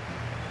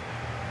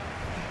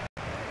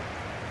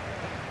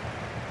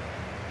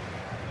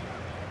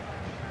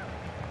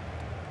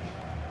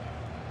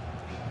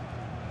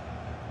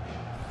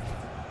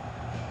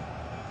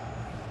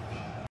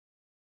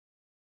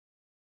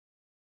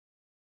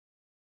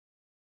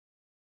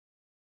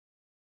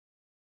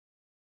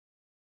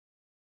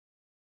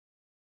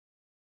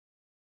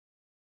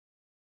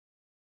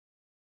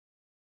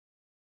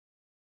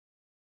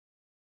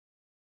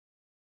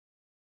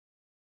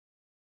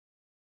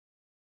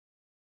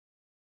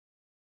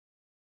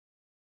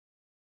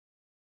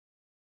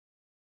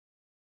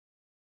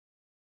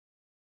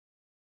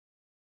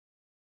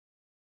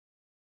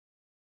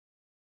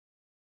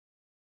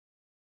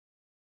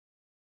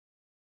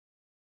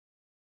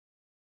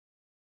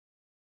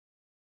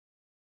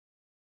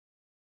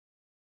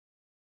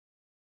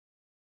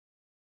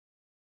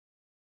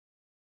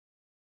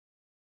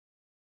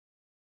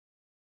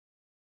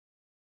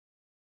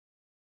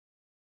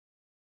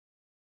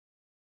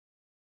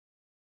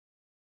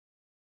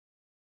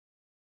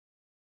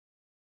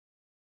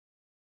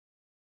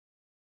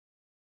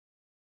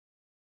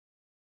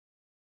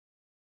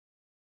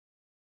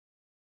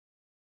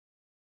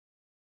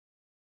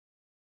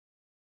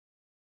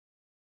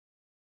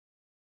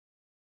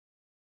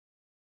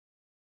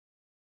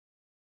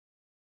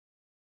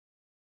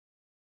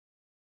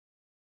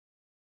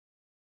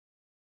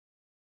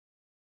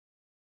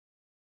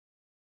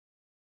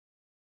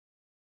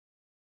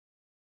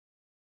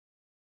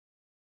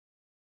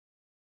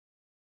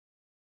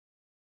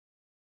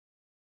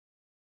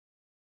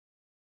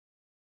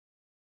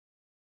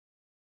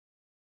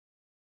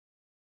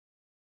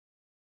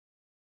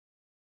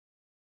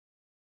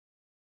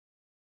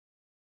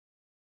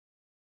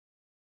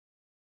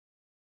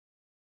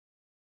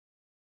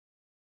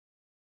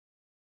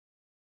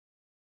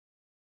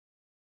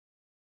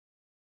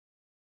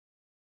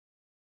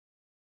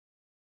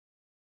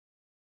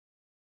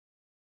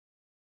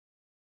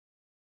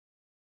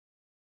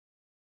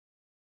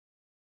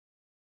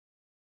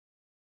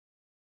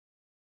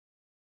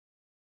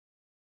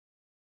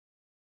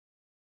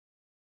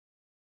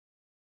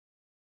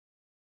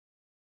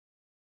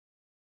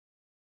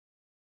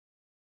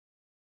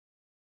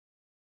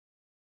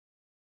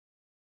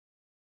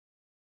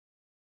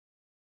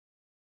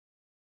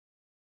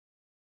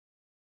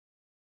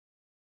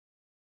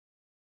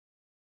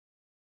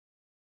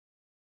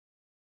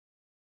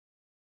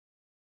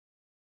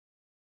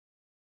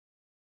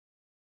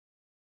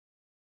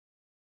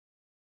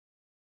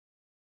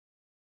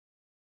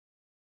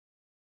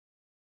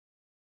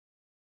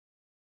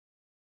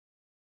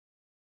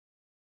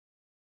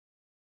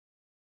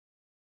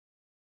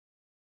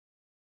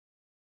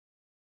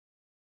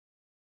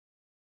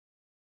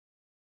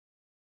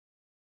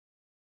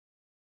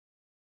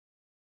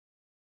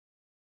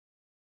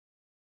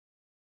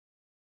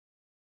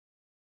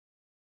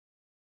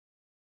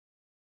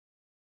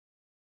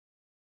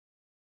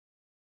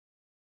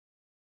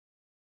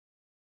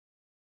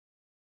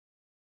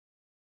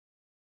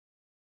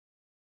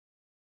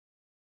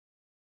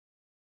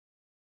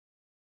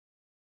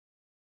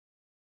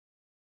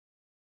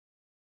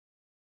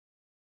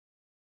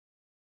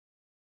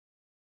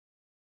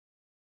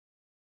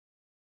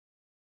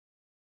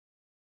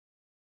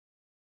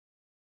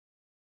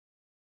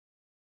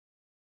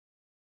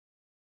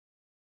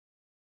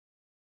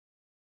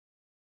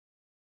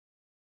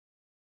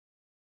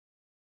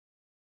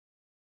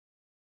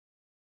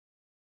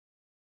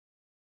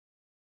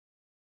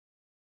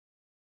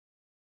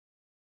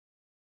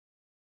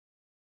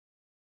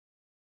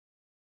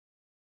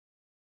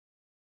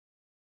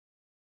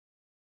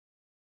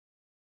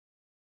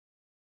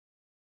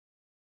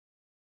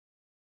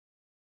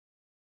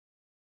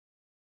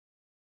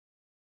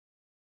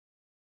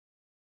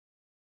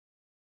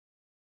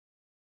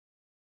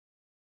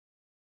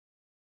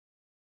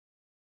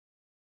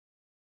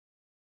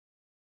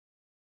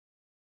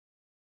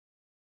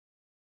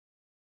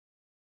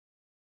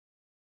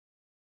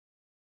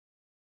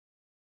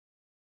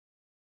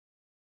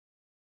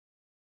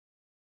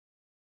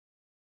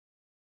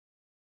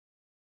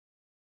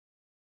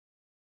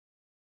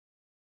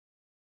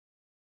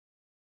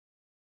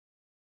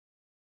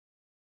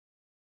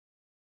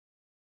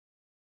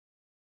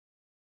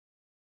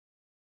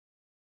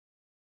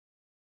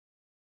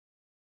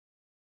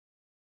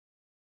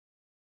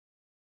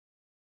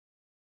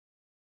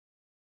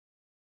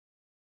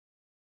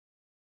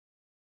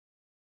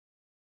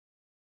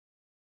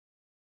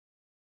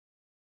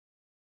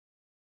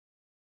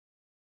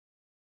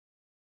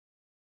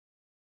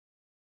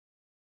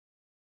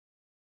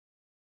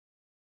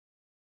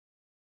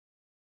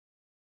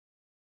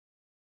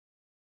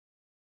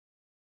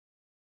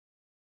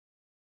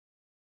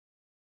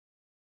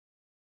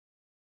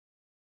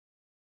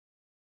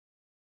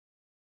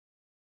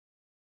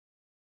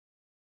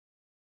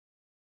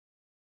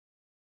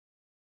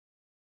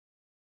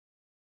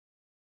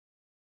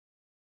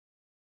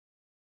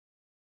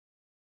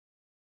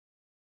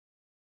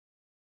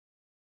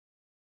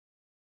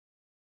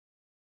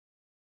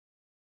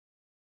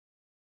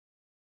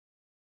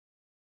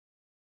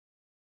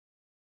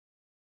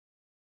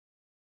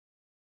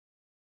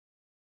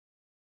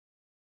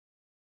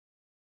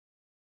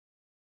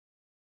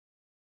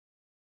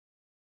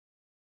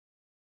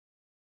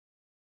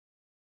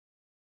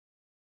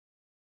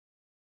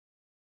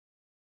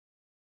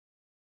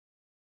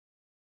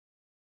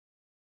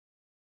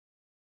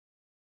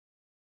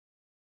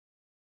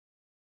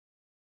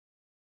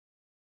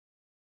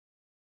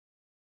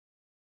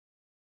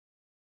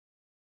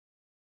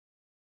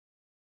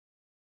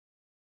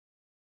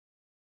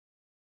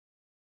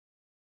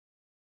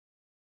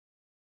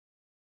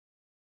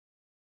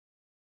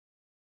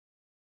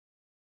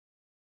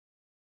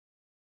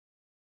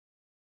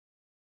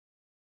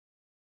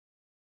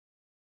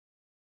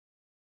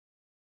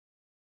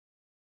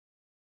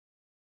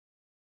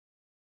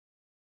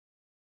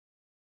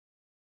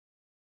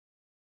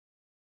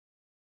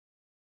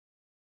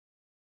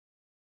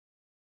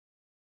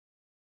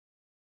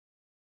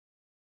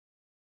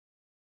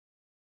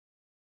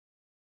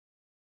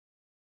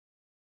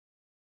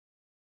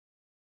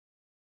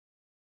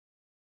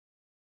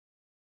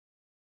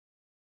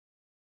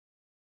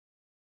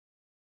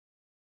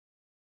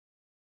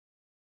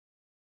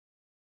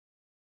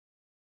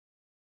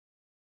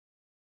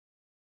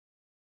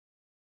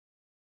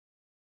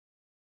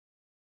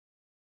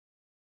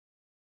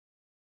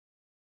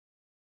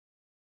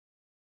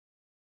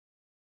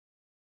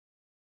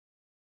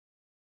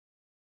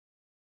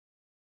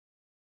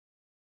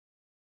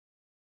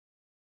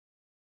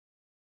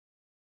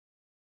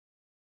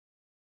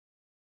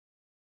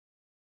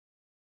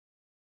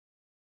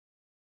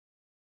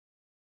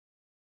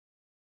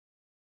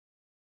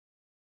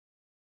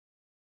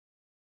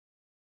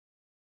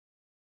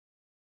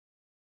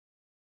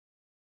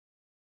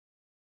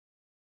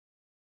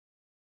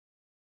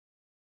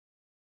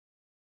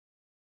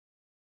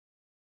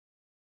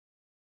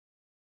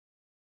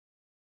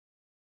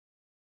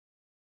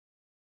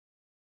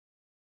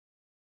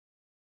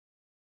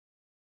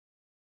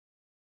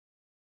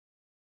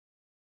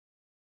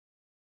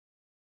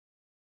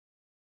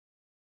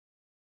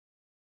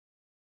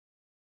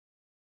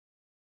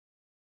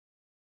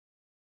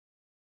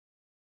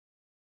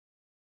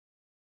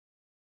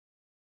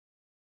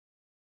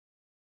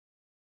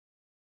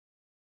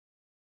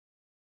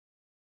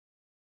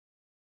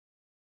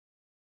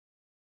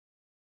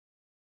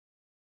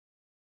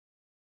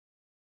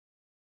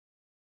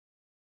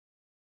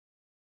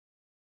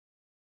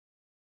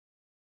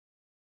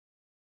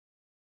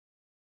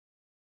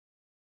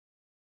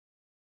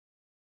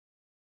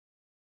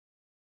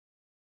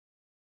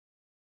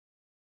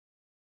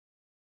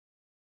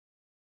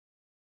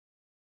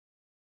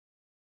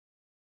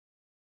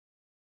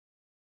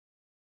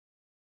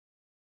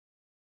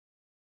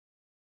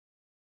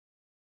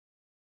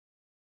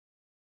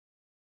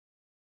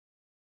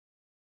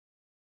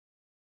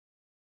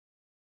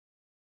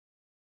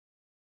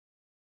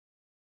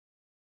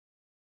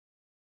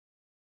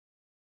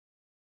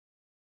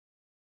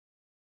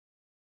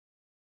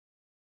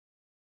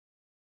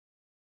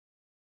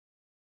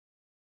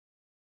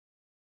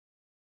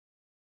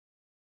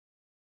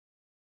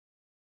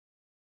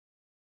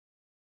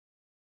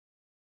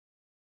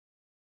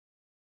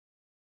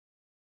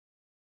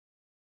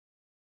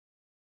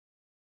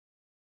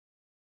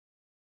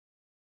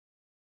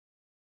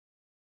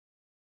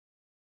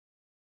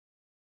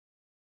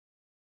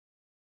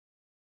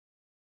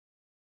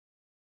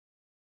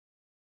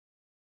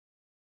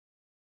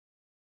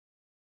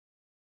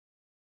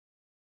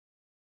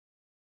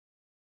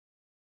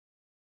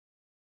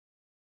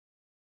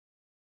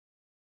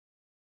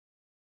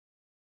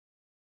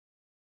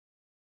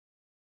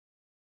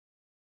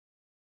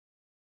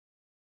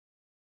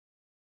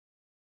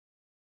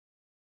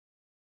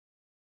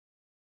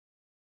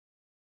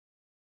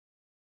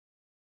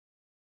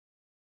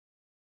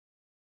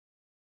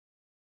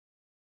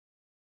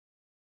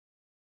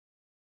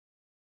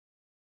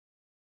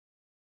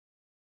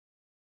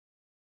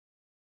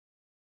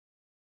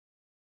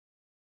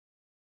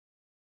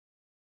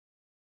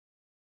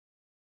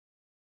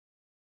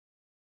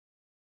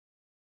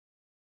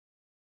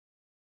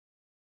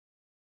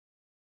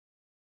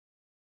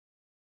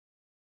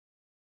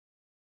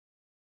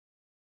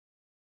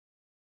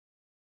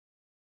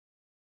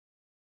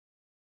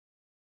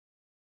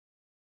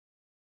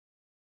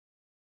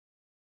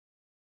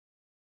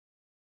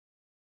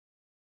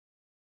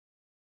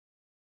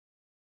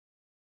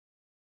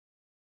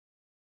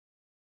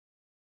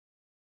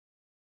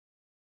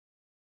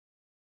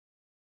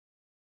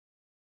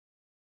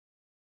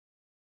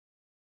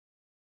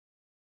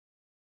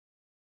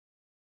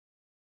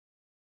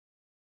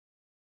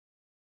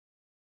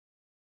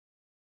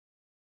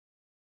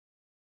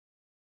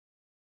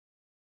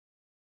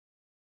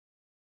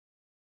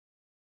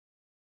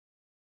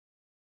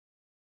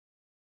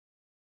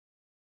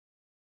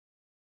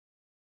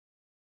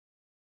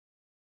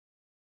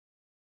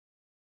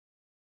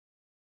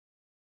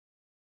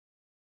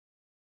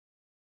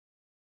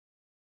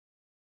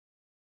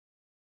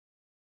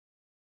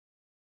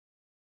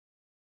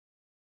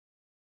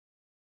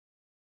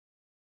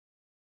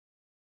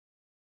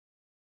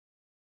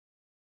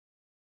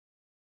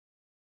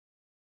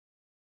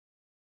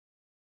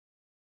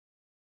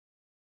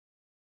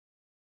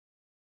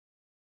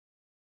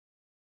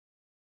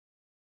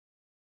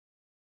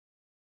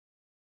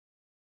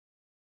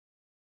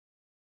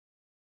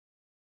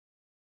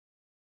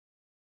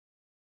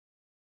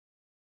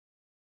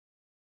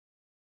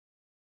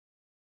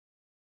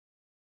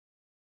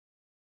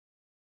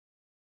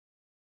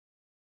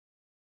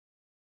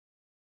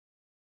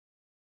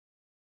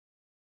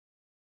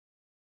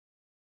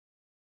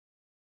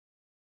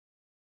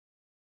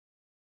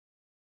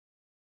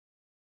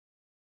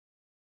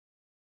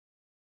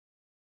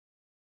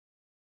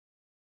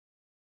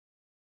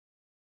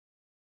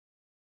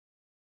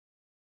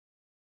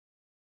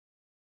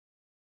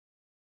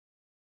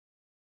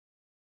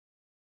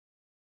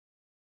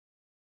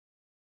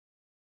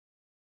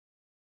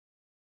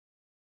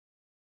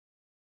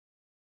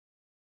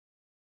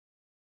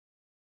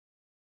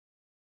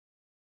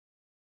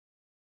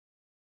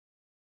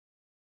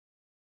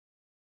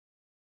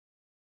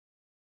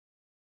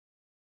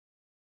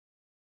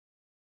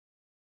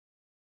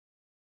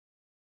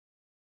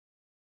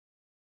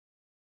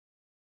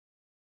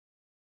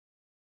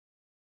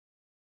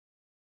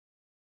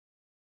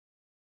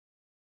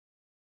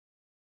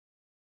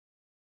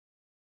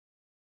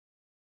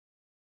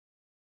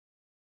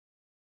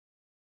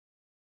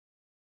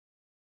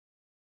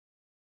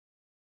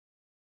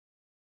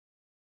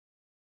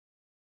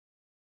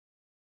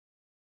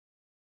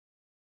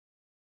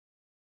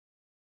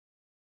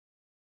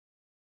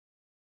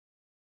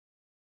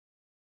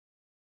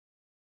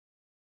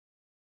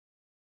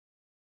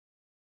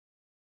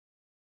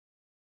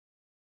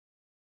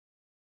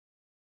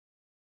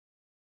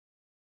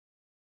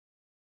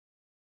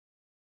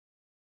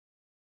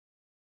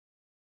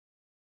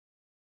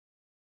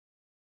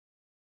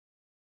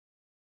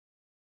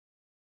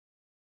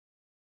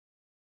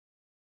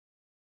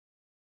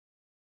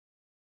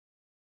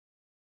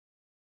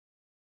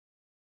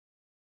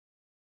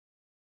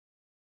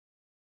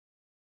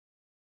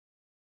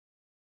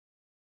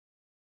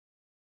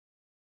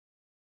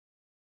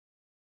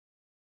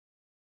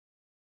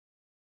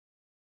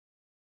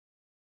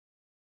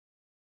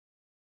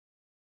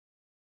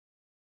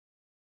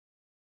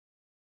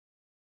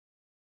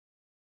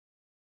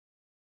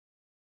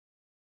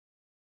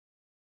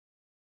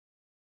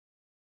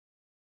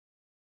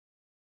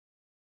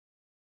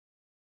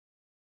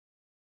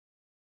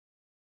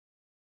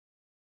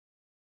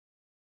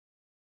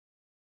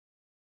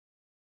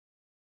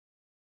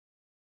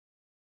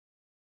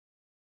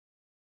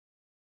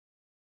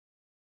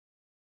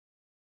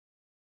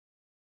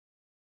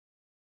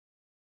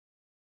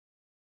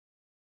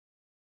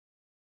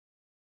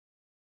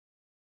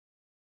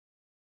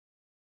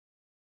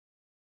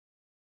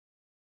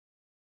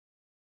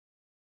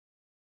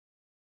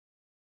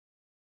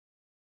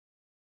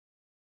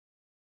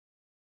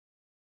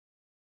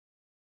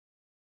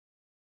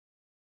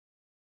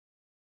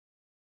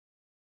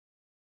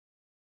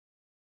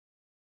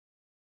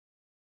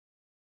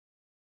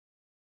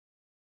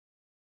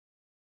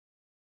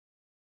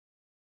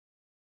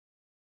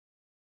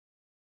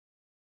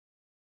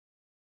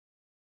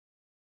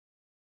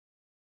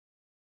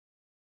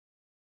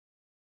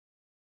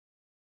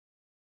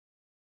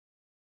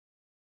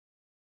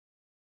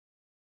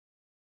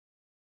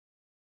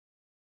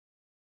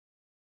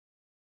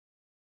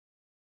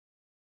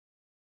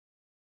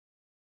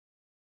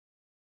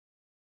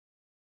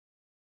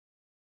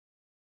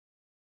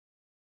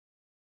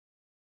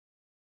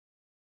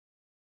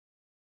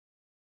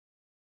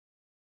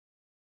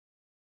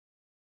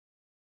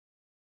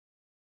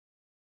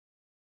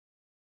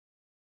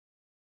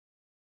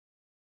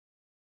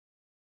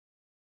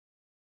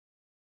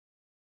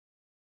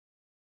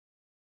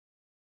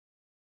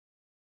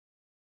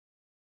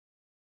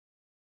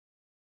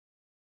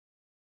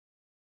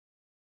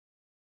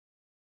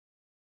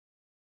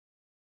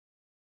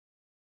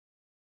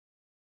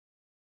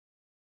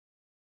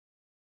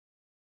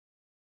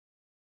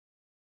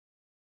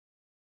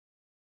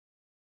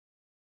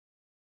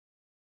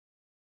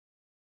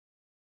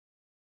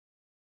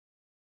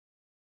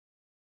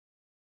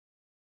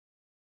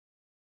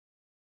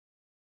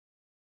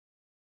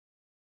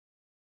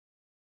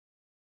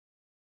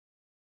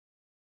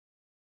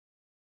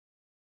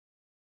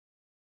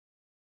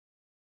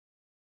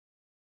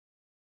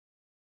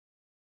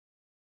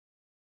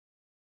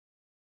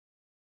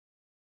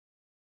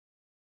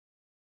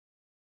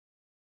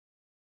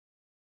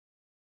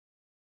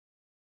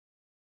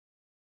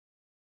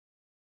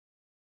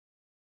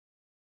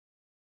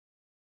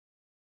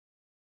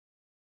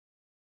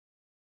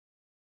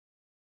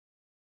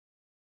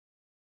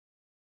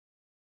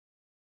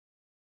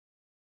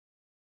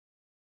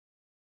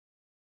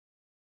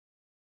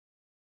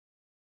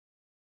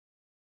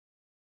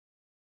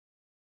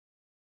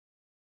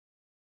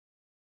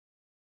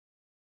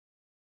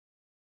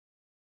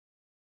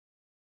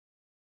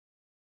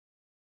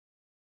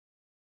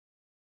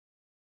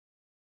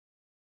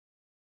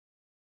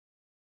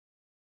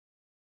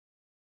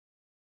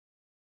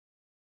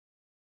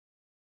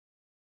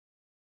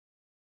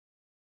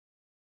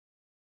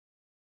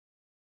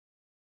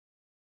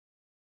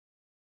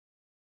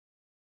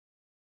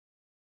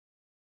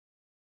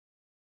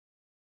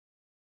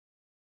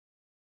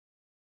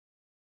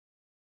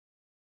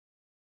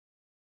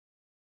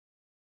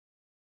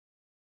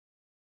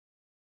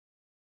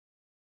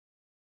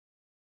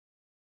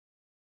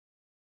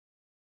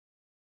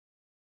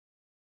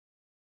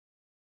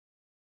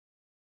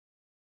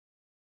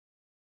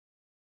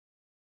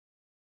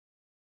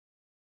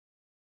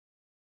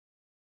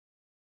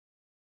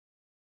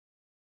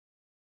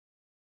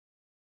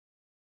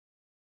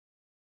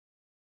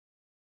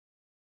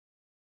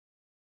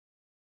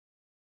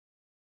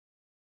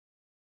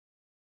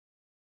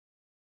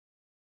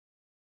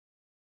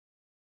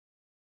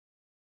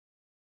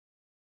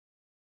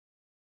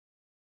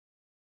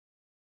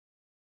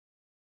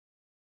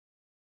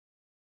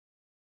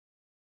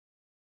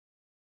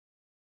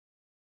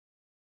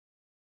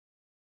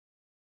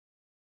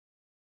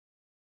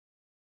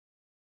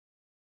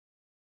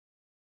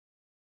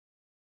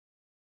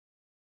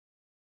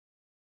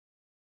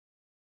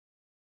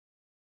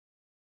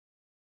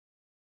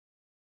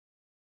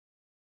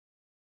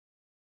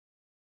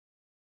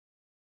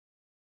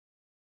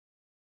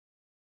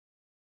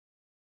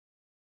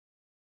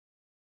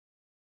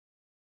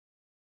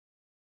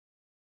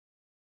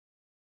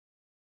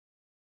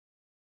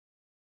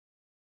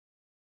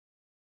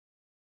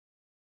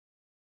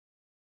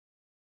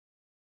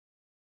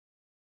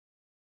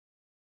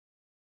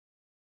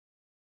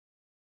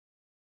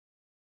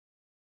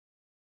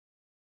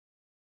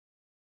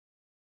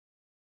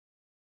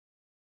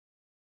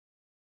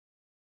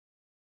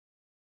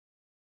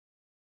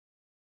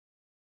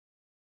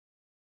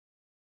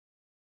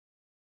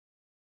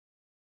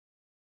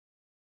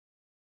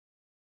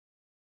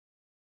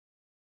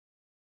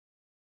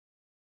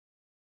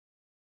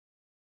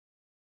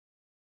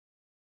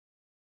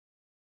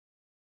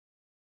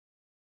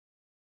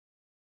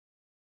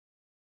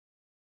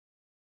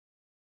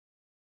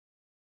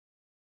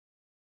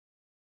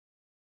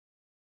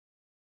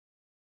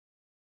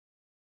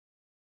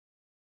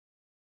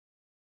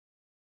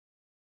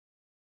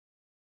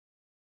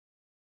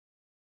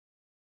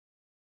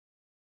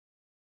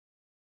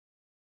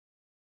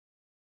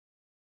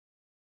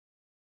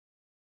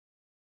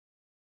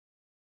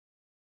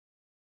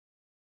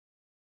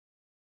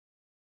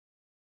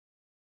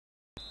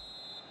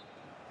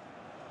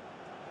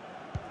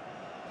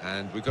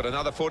 And we've got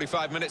another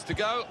 45 minutes to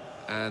go.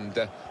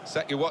 And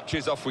set your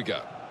watches, off we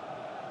go.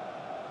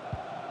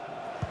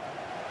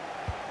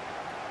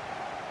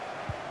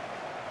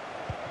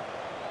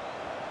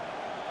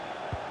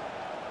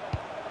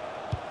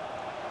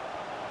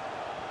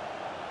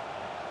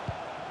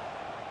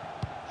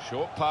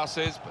 Short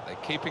passes, but they're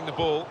keeping the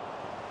ball.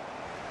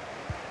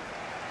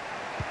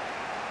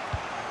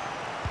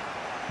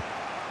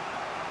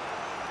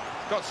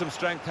 Got some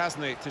strength,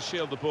 hasn't he, to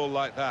shield the ball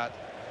like that.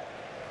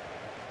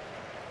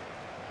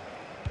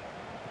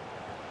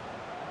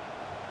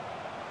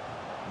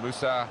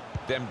 Moussa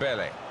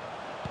Dembele.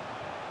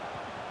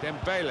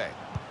 Dembele.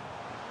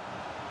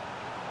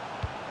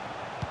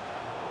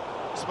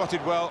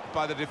 Spotted well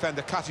by the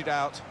defender, cut it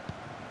out.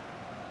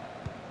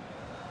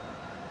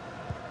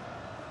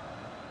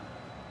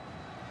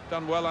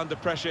 Done well under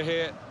pressure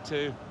here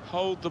to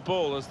hold the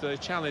ball as the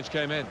challenge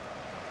came in.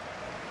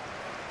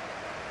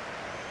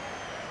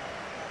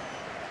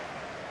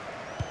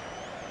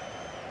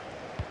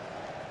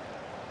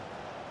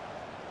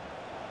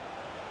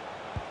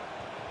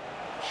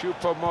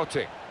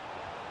 Choupo-Moting.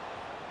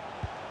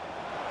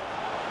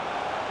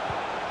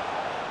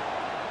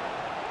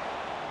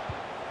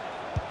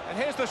 And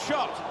here's the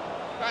shot.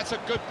 That's a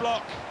good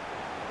block.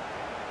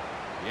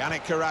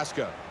 Yannick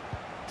Carrasco.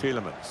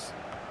 Tielemans.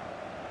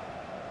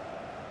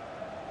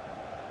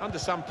 Under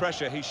some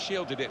pressure, he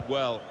shielded it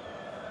well.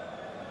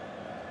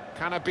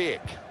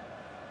 Kanabic.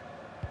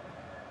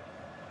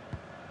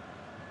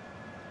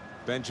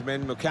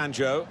 Benjamin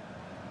Mukanjo.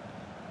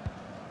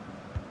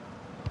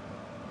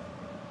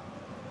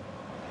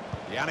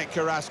 Yannick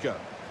Carrasco.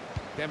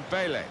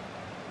 Dembele.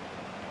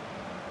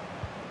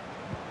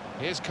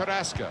 Here's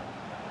Carrasco.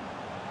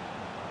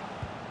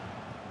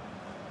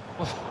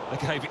 Well,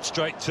 they gave it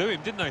straight to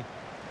him, didn't they?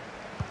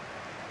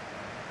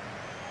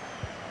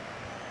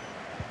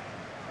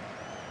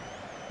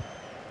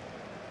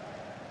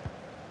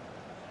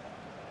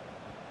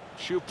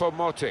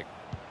 Choupo-Moting.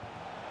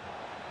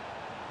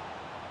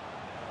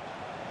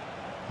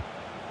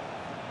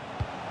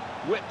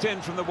 Whipped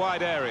in from the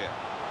wide area.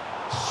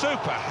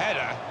 Super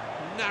header,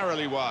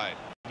 narrowly wide.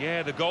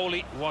 Yeah, the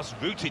goalie was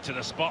rooted to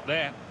the spot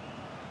there.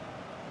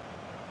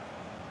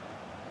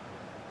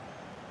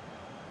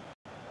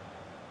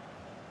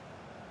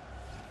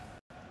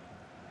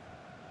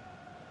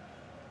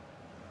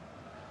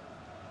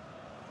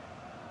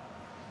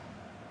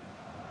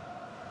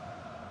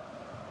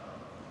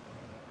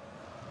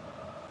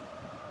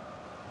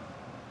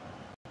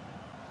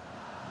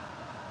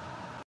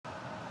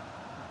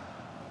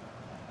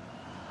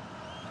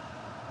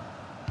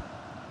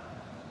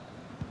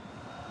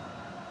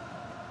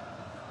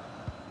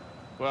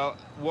 Well,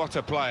 what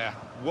a player.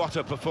 What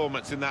a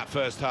performance in that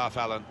first half,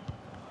 Alan.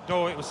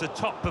 Oh, it was a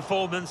top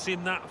performance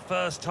in that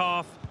first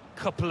half.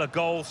 Couple of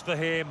goals for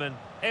him, and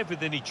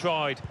everything he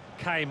tried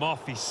came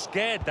off. He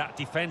scared that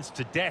defence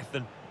to death,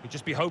 and he'd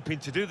just be hoping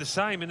to do the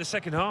same in the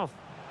second half.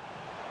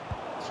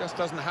 It just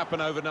doesn't happen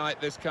overnight,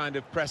 this kind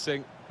of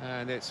pressing,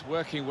 and it's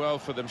working well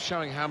for them,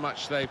 showing how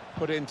much they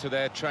put into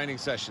their training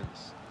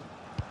sessions.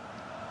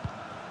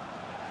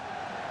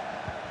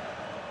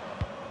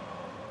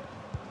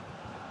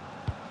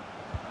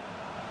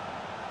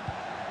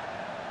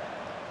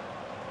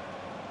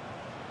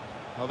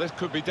 Well, this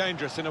could be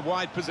dangerous in a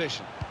wide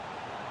position.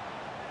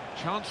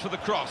 Chance for the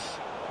cross.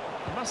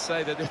 I must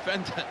say the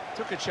defender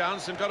took a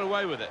chance and got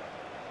away with it.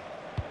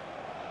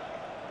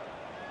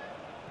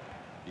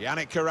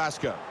 Yannick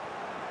Carrasco.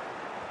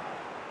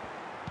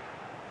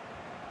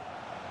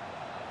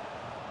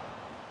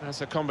 That's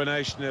a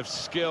combination of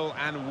skill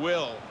and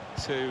will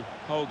to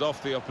hold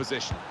off the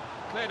opposition.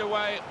 Cleared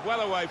away,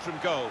 well away from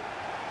goal.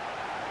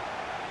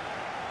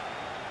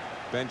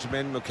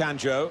 Benjamin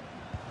Mukanjo.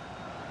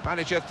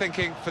 Manager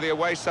thinking for the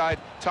away side,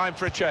 time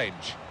for a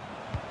change.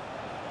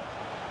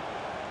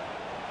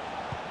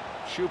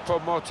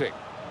 Choupo-Moting.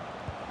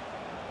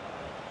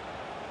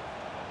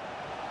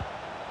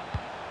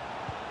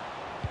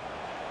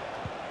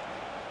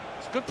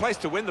 It's a good place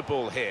to win the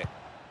ball here.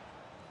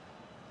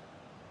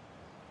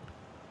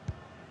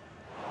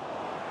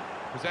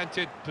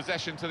 Presented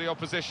possession to the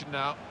opposition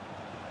now.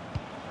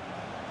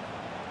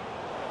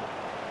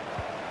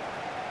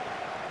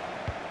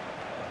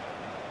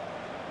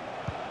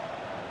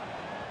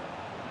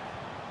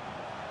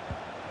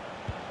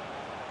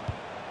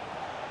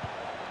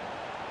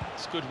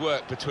 It's good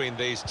work between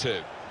these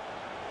two.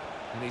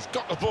 And he's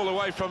got the ball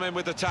away from him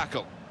with the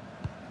tackle.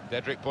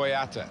 Dedrick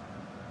Boyata.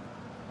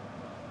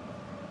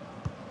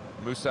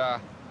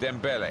 Moussa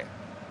Dembele.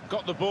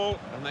 Got the ball,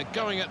 and they're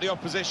going at the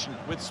opposition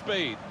with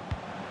speed.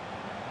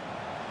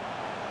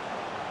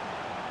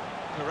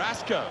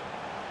 Carrasco.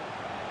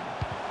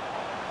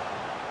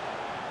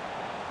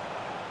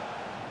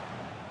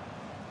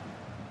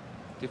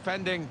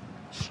 Defending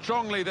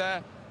strongly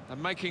there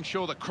and making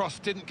sure the cross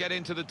didn't get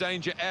into the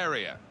danger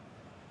area.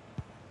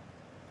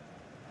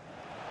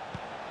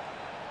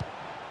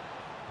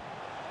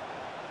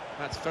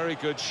 That's very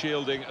good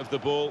shielding of the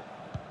ball.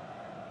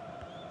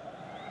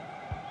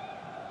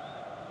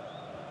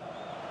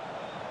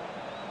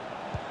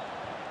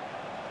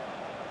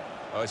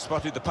 Oh, he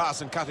spotted the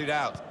pass and cut it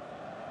out.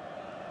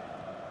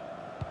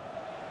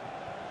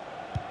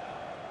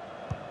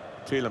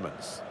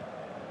 Tielemans.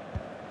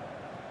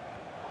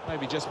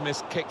 Maybe just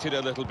kicked it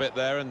a little bit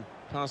there, and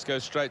pass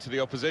goes straight to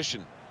the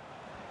opposition.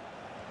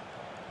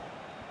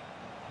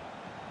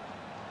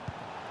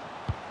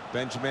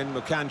 Benjamin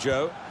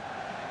Mukanjo.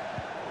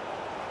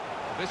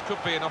 This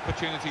could be an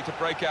opportunity to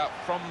break out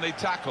from the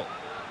tackle.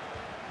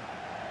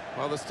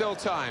 Well, there's still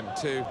time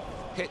to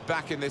hit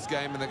back in this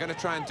game, and they're going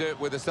to try and do it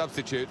with a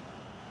substitute.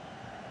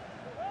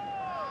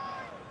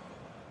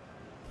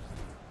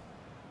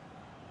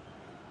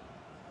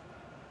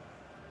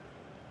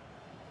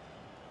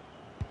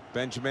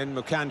 Benjamin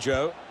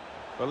Mukanjo.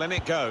 Well, in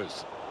it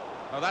goes.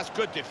 Oh, that's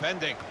good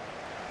defending.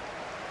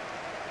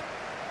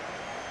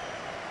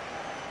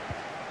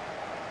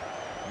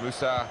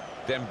 Moussa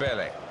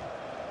Dembele.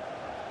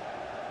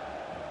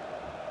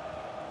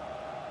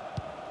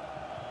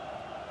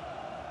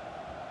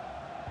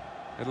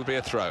 It'll be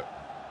a throw.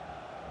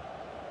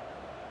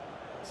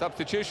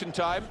 Substitution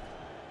time.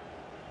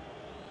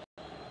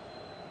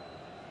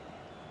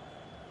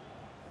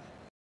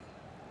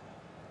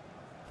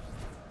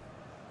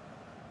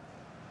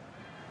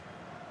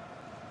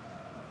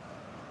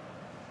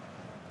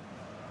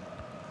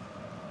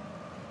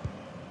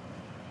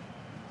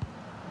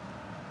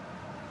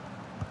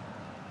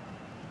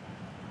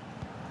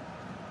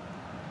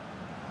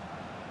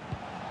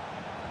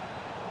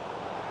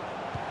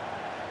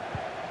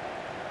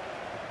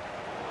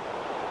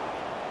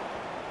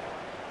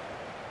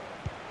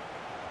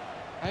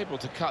 Able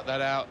to cut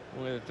that out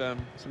with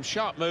some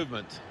sharp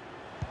movement.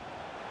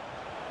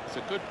 It's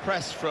a good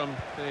press from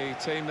the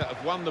team that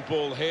have won the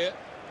ball here.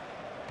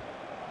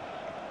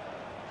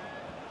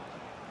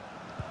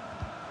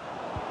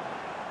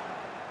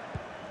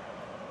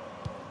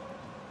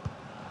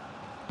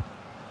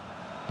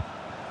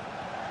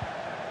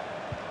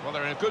 Well,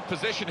 they're in a good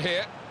position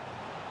here.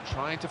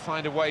 Trying to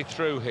find a way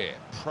through here,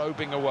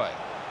 probing away.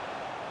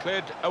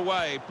 Cleared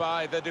away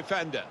by the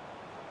defender.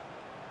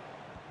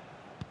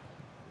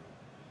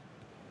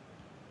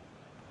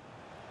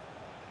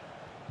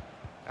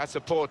 That's a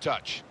poor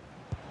touch.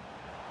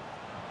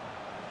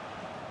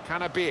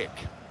 Kanabiek.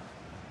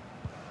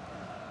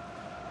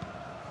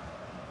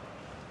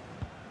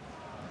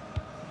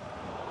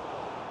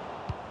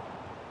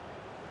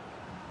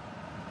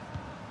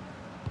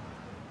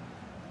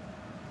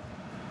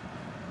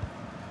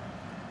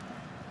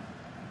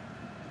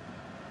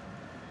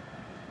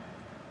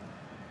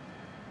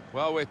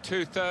 Well, we're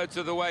two-thirds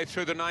of the way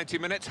through the 90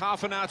 minutes,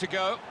 half an hour to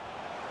go.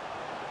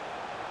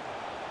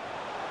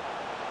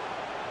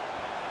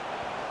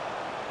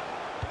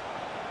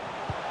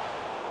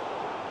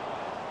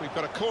 We've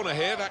got a corner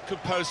here, that could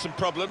pose some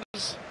problems.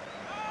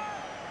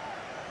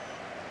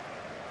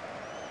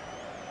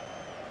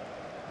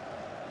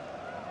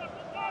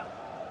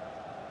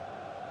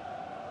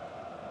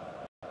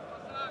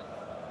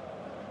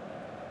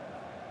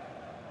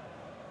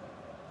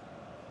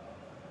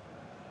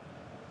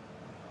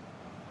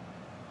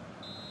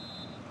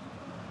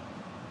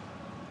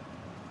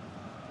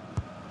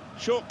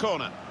 Short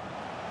corner.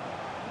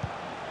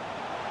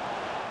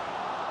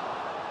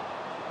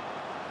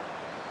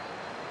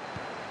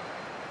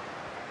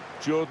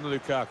 Jordan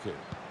Lukaku.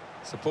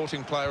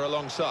 Supporting player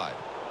alongside.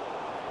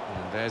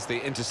 And there's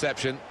the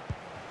interception.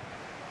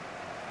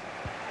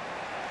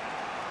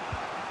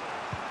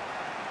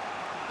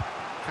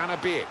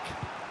 Kanabiek.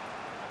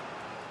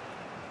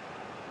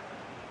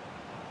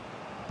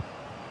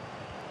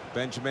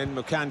 Benjamin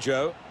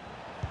Mukanjo.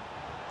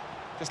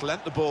 Just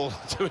lent the ball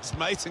to his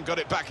mate and got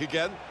it back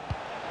again.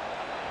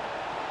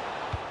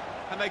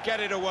 And they get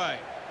it away.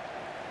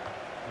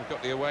 We've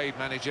got the away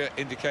manager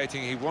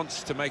indicating he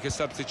wants to make a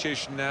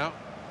substitution now.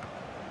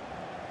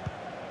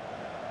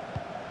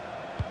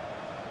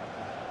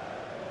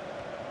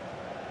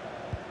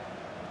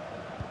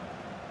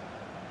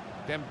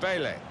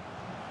 Dembele.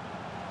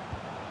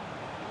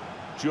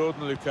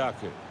 Jordan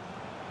Lukaku.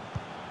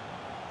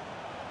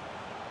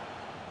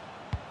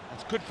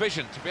 That's good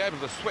vision to be able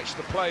to switch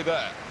the play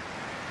there.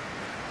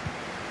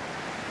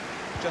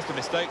 Just a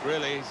mistake,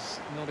 really. He's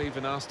not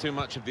even asked too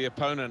much of the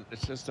opponent.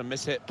 It's just a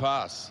mishit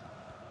pass.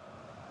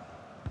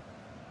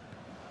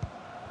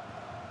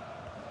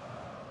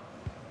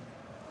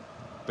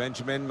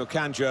 Benjamin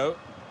Mukanjo.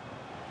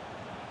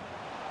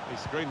 He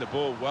screened the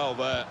ball well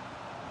there.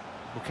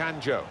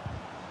 Mukanjo.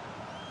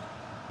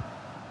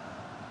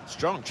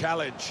 Strong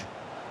challenge.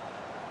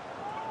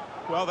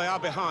 Well, they are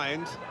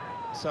behind,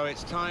 so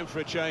it's time for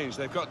a change.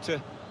 They've got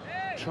to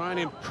try and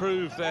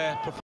improve their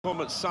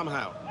performance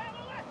somehow.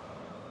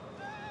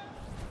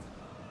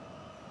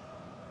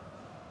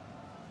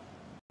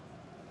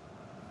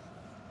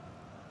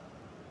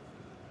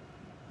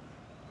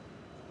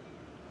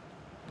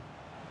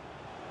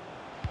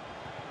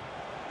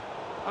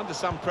 Under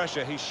some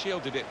pressure, he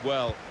shielded it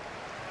well.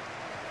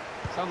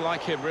 It's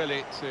unlike him,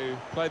 really, to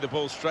play the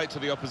ball straight to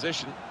the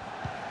opposition.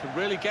 Can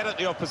really get at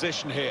the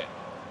opposition here.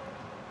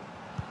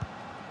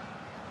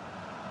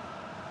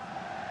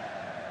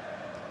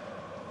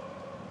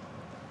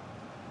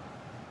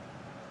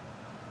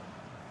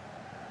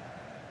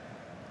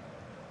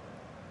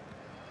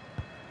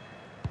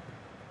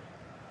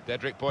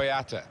 Dedrick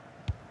Boyata.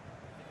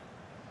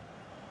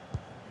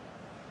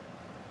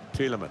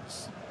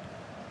 Tielemans.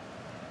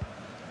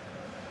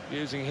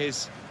 Using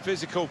his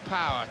physical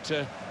power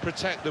to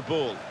protect the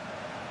ball.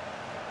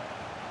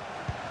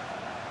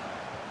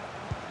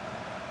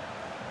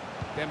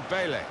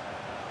 Dembele.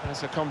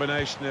 That's a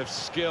combination of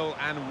skill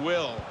and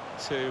will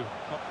to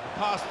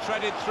pass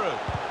threaded through.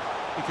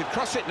 He could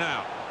cross it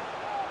now.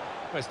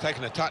 Well, it's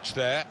taken a touch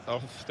there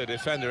off the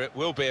defender. It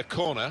will be a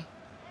corner.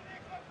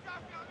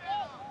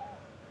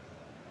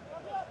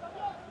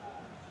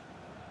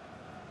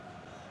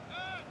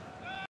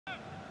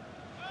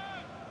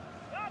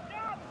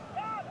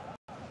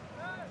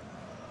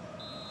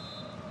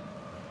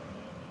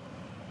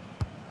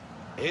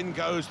 In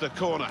goes the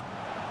corner.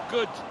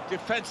 Good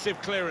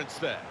defensive clearance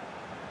there.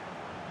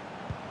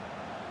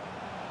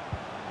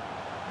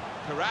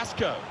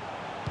 Carrasco.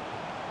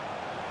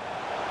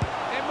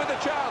 In with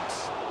a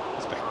chance.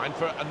 It's behind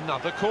for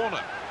another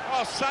corner.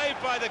 Oh,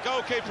 saved by the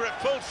goalkeeper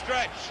at full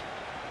stretch.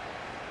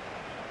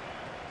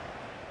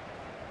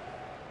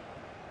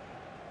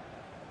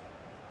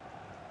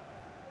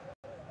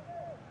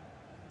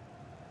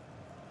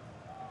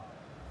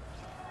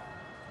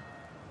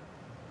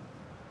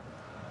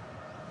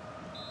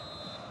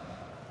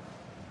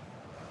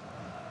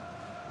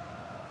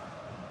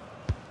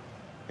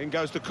 In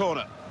goes the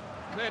corner.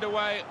 Cleared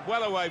away,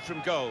 well away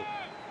from goal.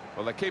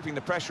 Well, they're keeping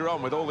the pressure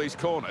on with all these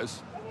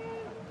corners.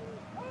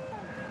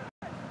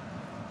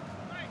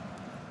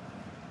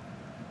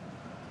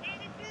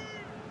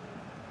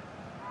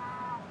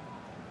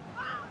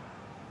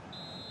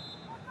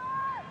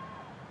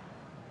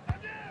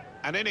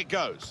 And in it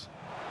goes.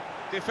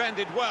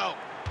 Defended well.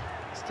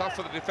 It's tough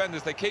for the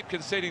defenders. They keep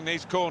conceding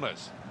these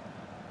corners.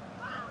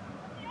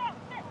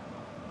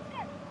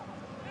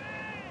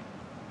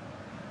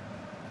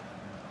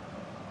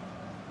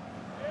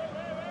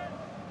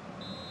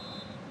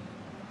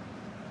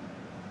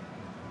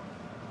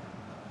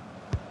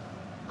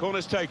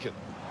 Corner's taken.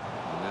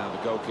 And now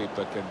the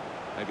goalkeeper can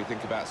maybe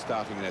think about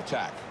starting an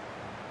attack.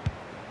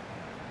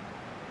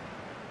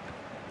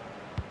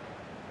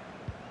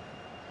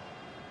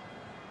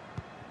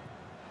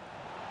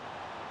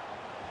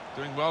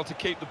 Doing well to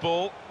keep the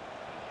ball.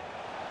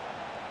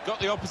 Got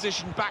the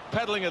opposition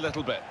backpedaling a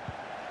little bit.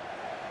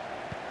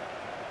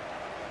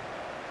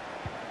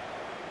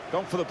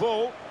 Gone for the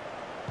ball.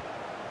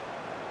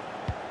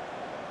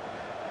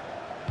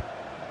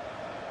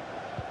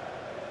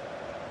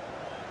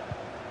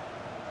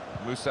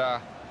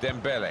 Moussa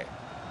Dembele.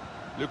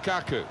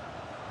 Lukaku.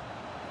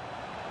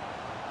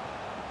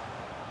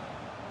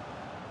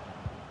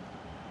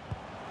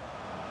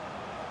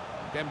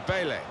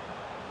 Dembele.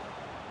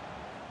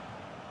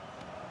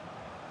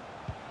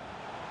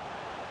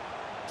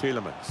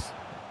 Tielemans.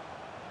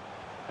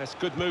 That's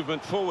good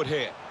movement forward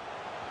here.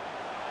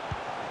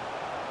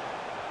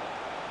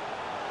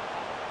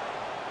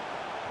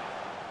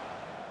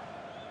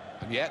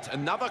 And yet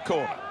another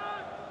corner.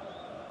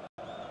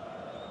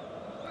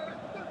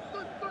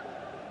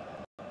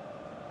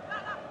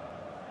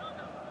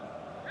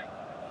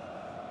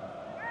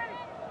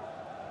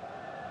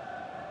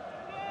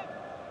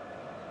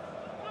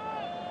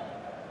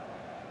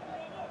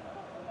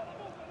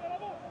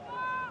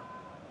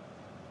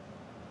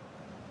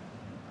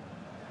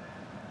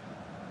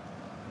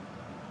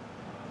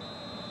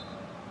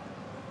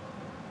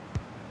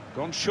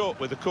 Gone short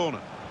with the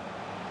corner.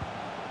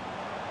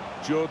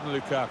 Jordan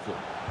Lukaku.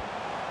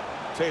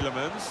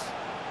 Tielemans.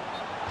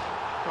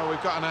 Well,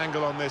 we've got an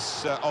angle on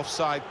this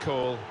offside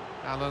call,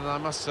 Alan. I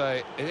must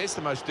say, it is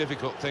the most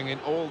difficult thing in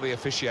all the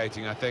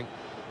officiating, I think.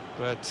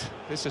 But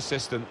this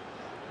assistant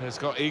has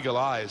got eagle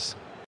eyes.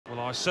 Well,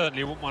 I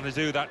certainly wouldn't want to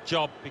do that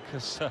job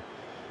because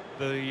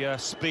the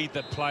speed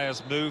that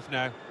players move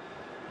now,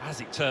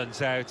 as it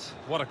turns out,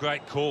 what a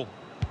great call.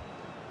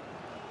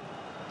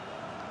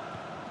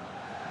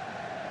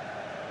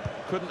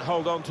 Couldn't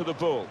hold on to the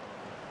ball.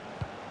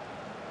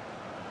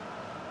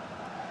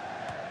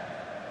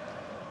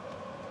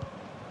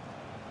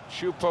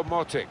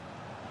 Choupo-Moting.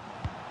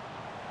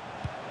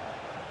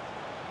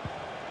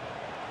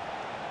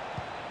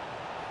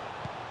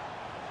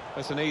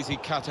 That's an easy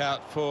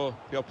cutout for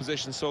the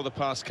opposition, saw the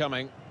pass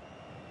coming.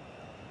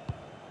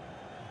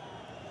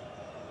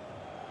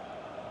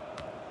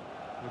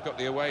 We've got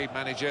the away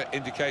manager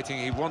indicating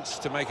he wants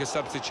to make a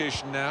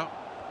substitution now.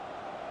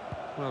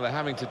 Well, they're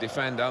having to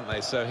defend, aren't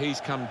they? So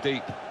he's come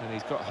deep and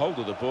he's got hold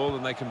of the ball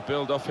and they can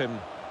build off him.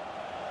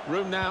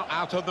 Room now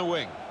out on the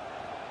wing.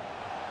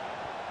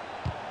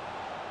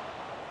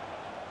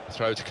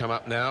 Throw to come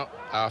up now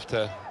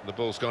after the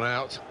ball's gone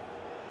out.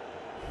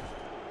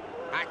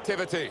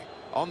 Activity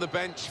on the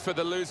bench for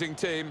the losing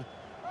team.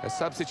 A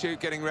substitute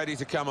getting ready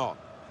to come on.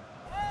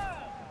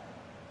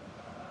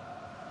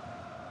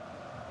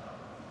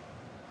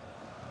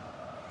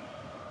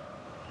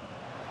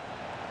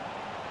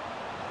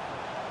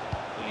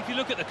 If you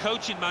look at the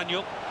coaching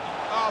manual...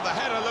 Oh, the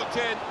header looked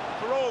in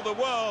for all the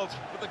world,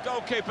 but the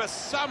goalkeeper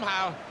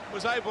somehow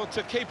was able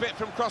to keep it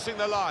from crossing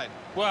the line.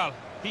 Well,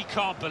 he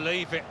can't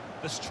believe it.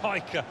 The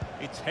striker,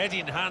 it's head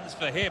in hands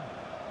for him.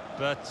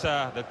 but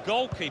the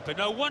goalkeeper,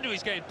 no wonder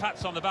he's getting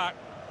pats on the back.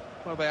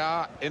 Well, they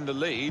are in the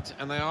lead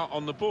and they are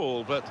on the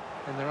ball, but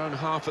in their own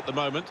half at the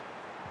moment.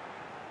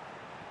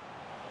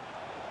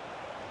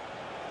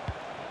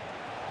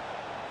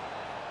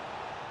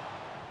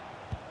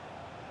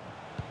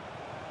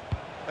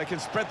 They can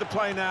spread the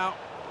play now,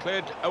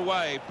 cleared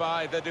away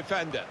by the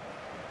defender.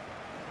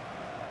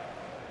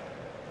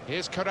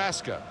 Here's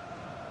Carrasco.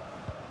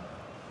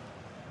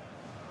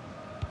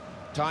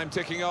 Time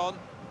ticking on.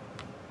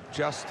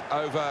 Just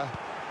over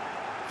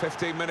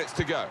 15 minutes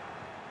to go.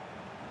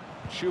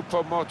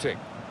 Choupo-Moting.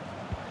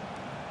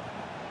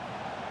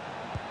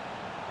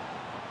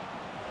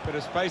 Bit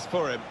of space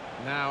for him.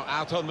 Now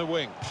out on the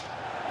wing.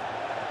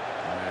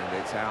 And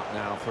it's out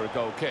now for a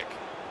goal kick.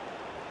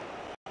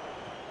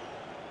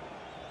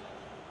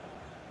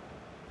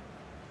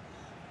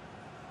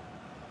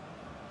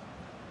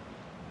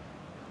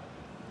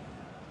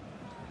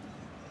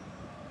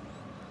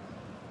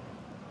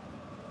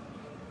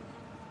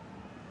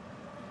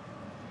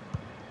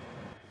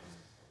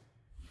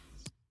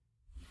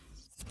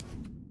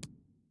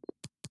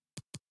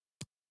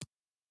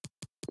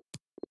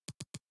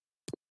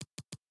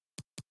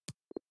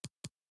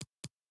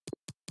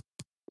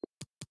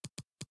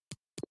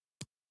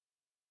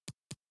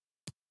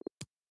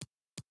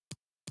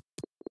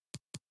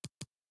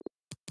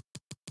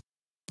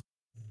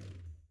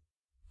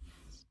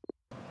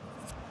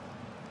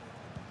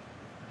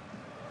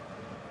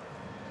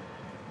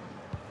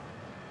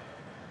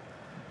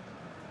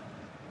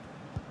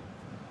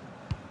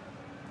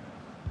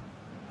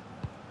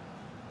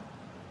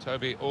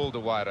 Toby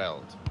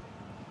Alderweireld.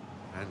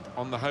 And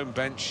on the home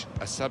bench,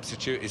 a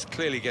substitute is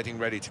clearly getting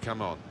ready to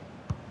come on.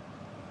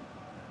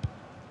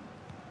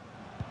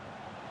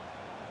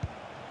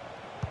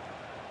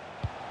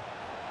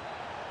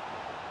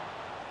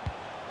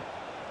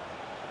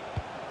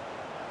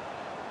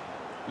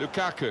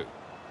 Lukaku.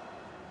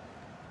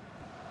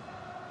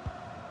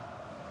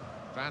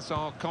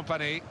 Vincent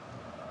Kompany.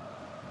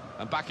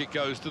 And back it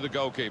goes to the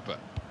goalkeeper.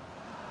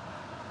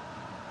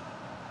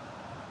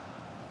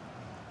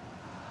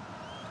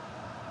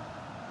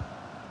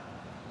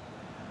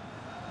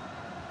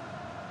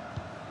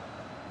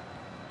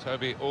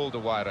 Toby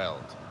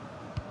Alderweireld.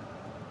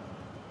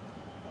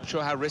 Not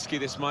sure how risky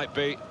this might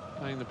be,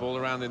 playing the ball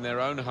around in their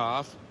own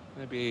half.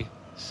 Maybe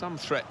some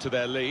threat to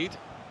their lead.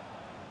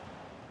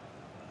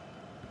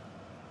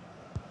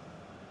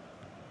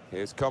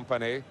 Here's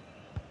Kompany.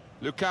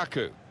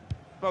 Lukaku.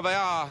 Well, they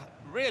are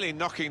really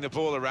knocking the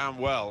ball around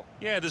well.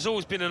 Yeah, there's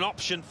always been an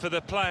option for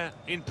the player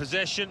in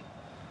possession,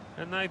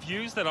 and they've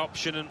used that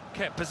option and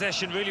kept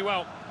possession really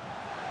well.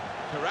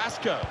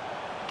 Carrasco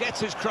gets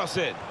his cross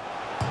in.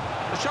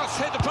 The shot's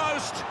hit the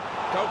post.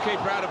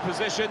 Goalkeeper out of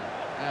position,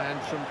 and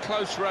from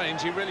close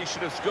range, he really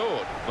should have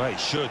scored. Well, he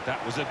should.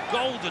 That was a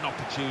golden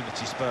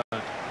opportunity spurned.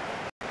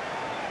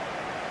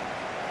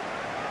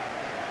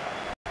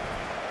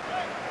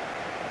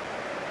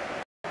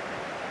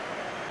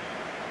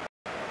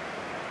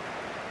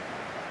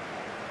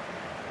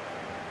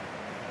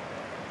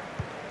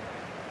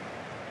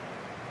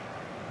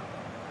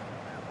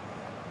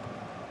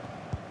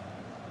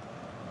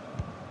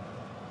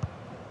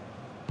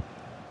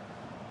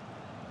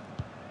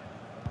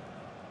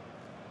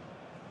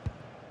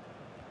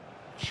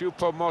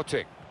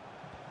 Choupo-Moting.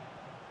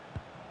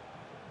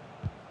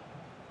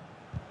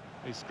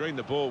 He screened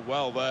the ball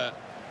well there.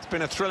 It's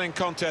been a thrilling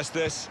contest,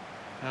 this,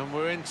 and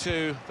we're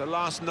into the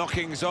last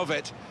knockings of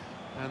it.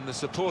 And the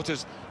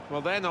supporters,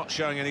 well, they're not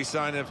showing any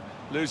sign of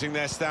losing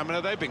their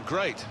stamina. They've been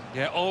great.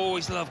 Yeah,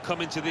 always love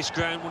coming to this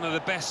ground. One of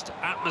the best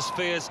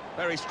atmospheres.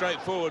 Very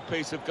straightforward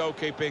piece of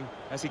goalkeeping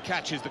as he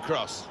catches the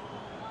cross.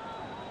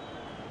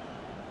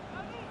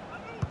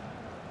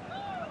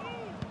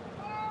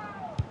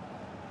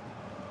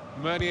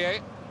 Meunier.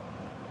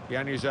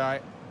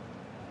 Januzaj.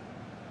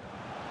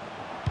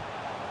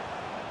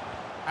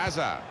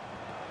 Hazard.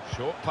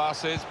 Short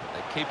passes, but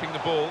they're keeping the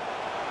ball.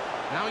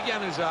 Now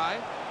Januzaj.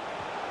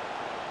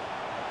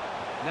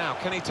 Now,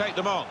 can he take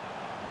them on?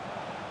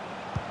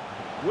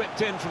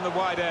 Whipped in from the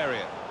wide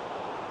area.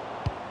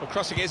 Well,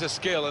 crossing is a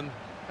skill, and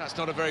that's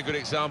not a very good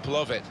example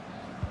of it.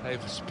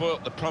 They've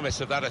spoilt the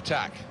promise of that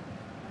attack.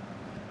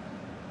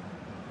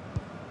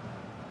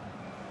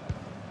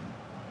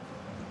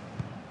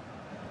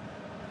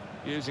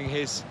 Using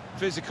his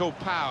physical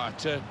power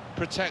to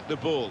protect the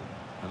ball.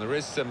 And there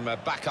is some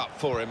backup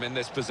for him in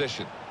this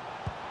position.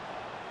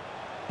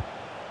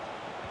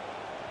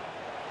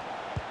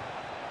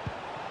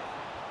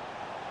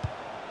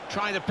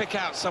 Trying to pick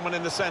out someone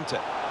in the centre.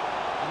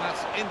 And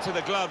that's into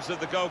the gloves of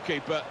the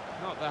goalkeeper.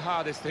 Not the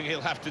hardest thing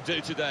he'll have to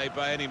do today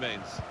by any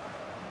means.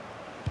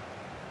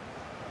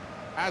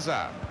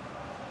 Hazard.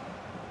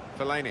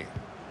 Fellaini.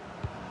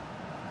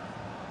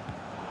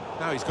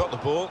 Now he's got the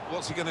ball.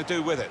 What's he going to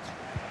do with it?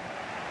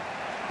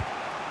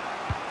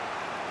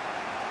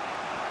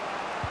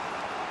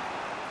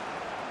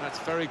 That's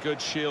very good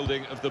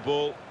shielding of the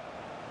ball.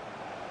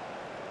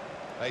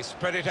 They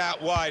spread it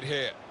out wide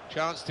here.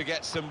 Chance to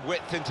get some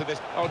width into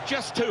this. Oh,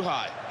 just too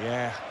high.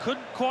 Yeah,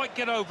 couldn't quite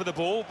get over the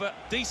ball, but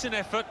decent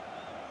effort.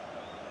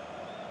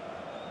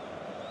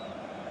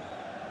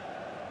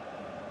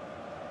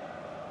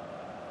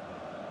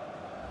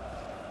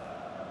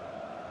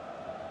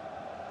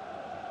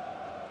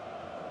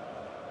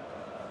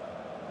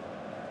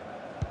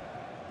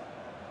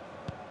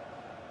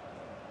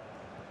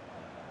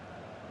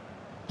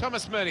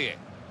 Thomas Meunier.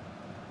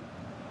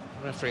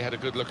 The referee had a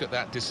good look at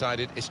that,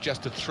 decided it's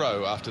just a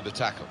throw after the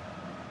tackle.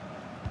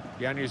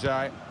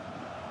 Januzaj.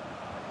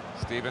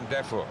 Stephen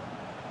Defour.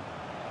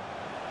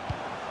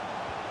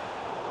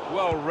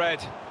 Well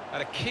read at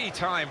a key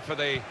time for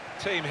the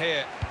team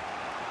here.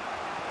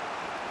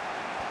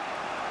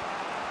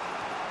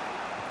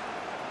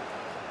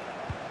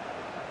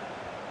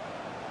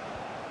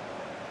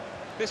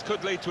 This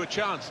could lead to a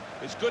chance.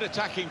 It's good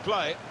attacking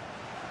play.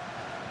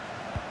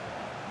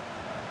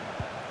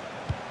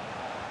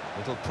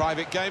 Little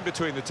private game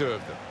between the two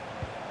of them.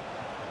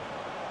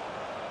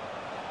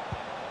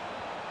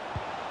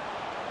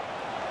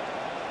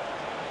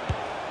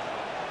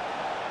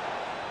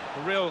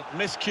 A real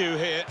miscue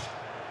here.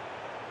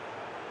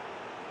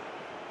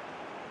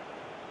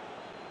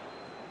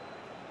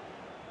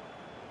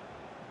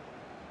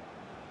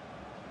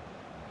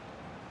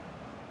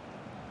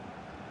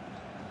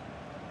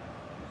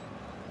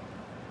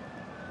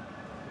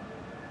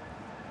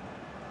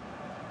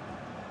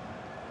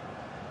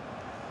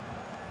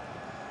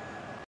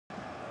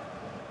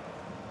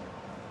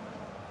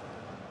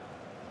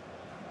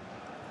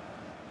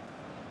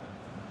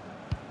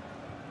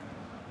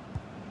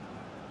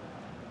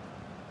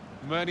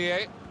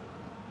 Meunier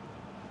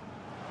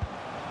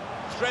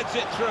threads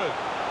it through.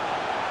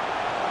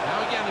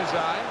 Now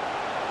Januzaj.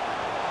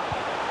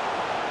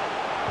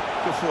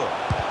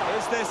 GeForce.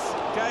 Is this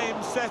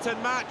game set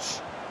and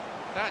match?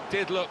 That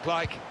did look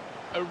like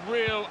a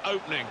real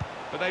opening,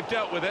 but they've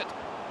dealt with it.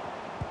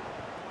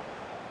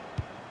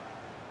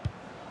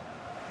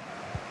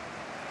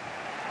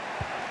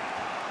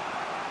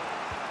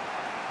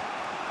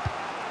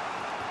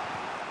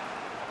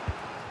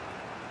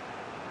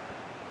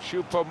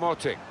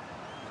 Choupo-Moting.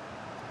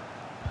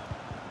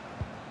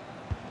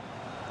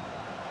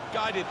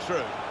 Guided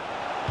through.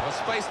 Well,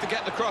 space to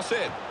get the cross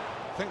in.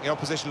 I think the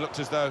opposition looked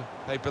as though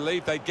they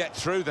believed they'd get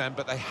through them,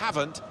 but they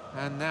haven't,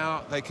 and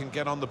now they can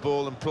get on the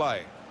ball and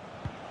play.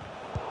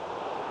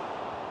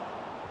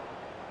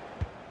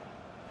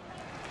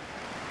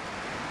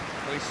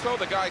 Well, he saw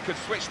the guy could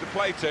switch the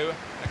play to,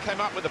 and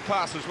came up with the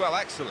pass as well.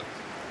 Excellent.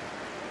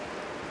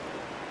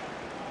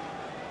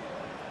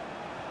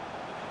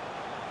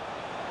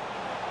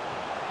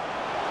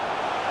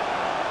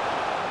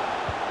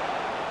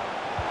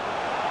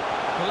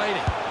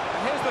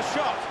 And here's the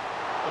shot.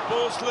 The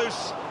ball's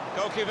loose.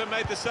 Goalkeeper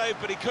made the save,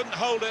 but he couldn't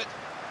hold it.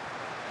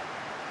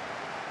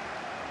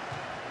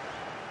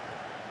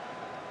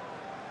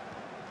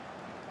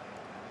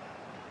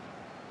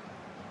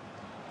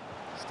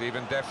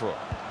 Stephen Defour.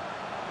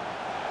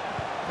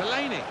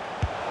 Delaney.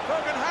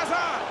 Thorgan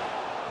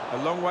Hazard.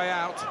 A long way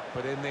out,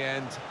 but in the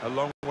end, a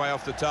long way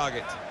off the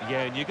target.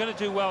 Yeah, and you're going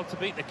to do well to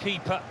beat the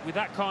keeper with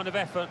that kind of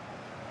effort.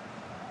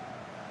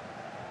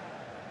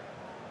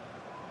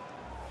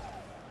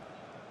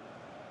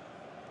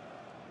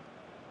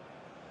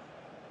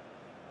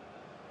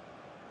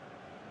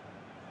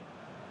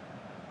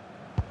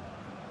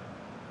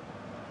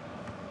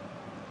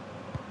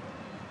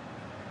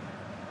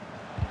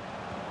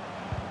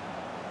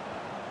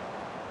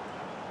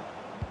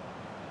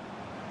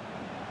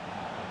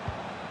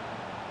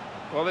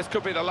 Well, this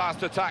could be the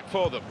last attack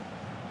for them.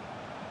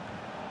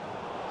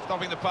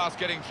 Stopping the pass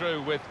getting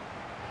through with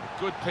a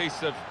good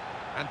piece of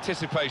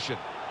anticipation.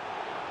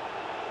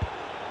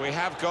 We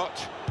have got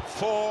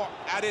 4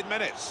 added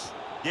minutes.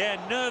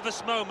 Yeah,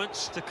 nervous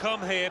moments to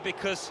come here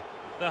because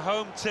the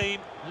home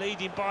team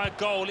leading by a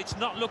goal. It's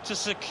not looked a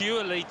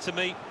secure lead to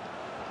me.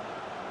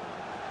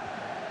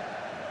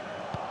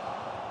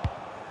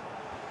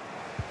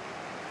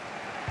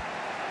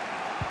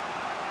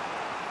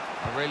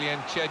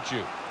 Aurelien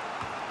Chedju.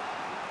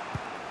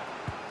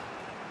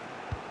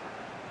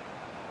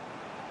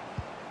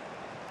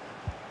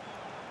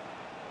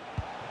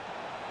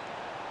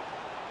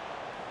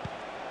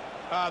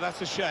 Ah,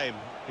 that's a shame.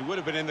 He would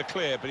have been in the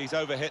clear, but he's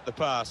overhit the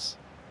pass.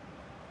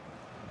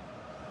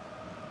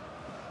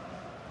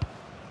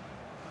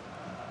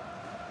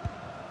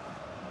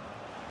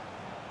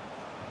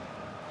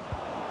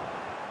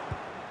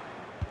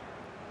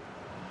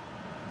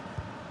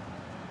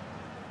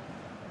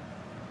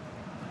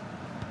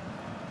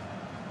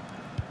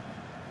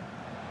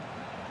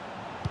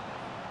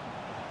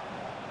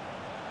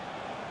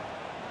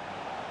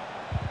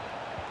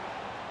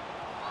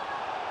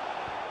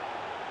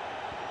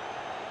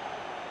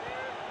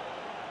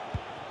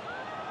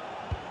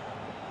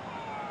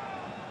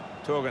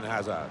 Thorgan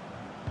Hazard.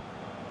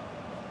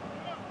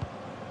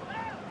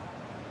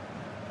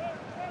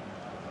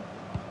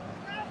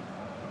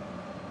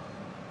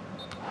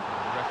 The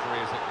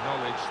referee has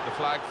acknowledged the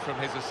flag from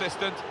his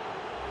assistant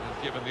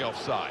and given the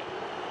offside.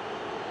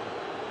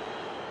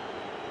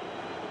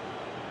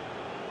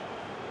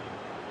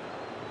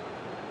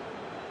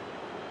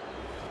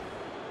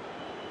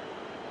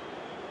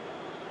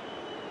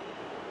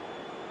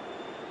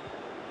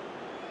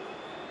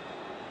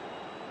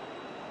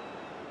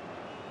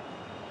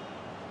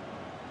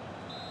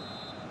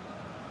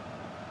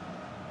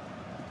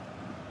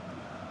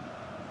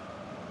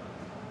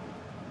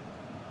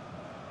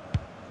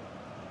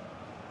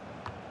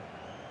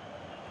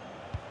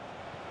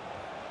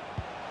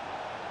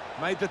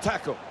 made the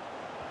tackle.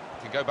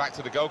 Can go back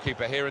to the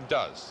goalkeeper here and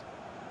does.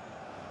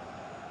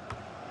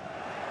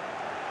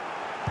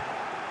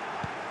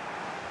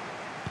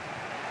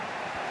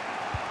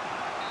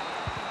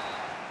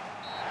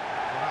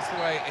 Well, that's the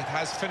way it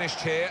has finished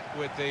here,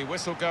 with the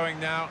whistle going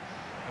now.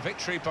 A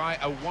victory by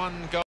a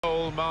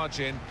one-goal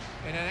margin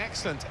in an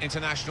excellent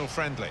international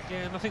friendly.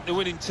 Yeah, and I think the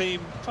winning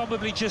team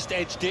probably just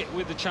edged it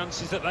with the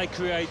chances that they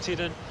created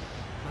and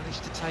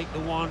managed to take the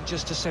one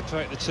just to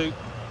separate the two.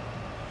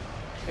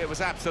 It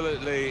was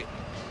absolutely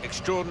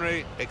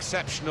extraordinary,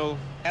 exceptional,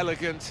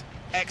 elegant,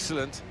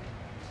 excellent.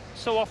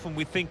 So often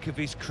we think of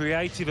his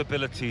creative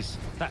abilities,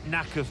 that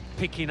knack of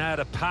picking out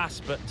a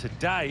pass, but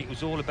today it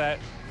was all about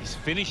his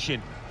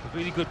finishing. A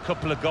really good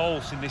couple of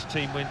goals in this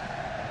team win.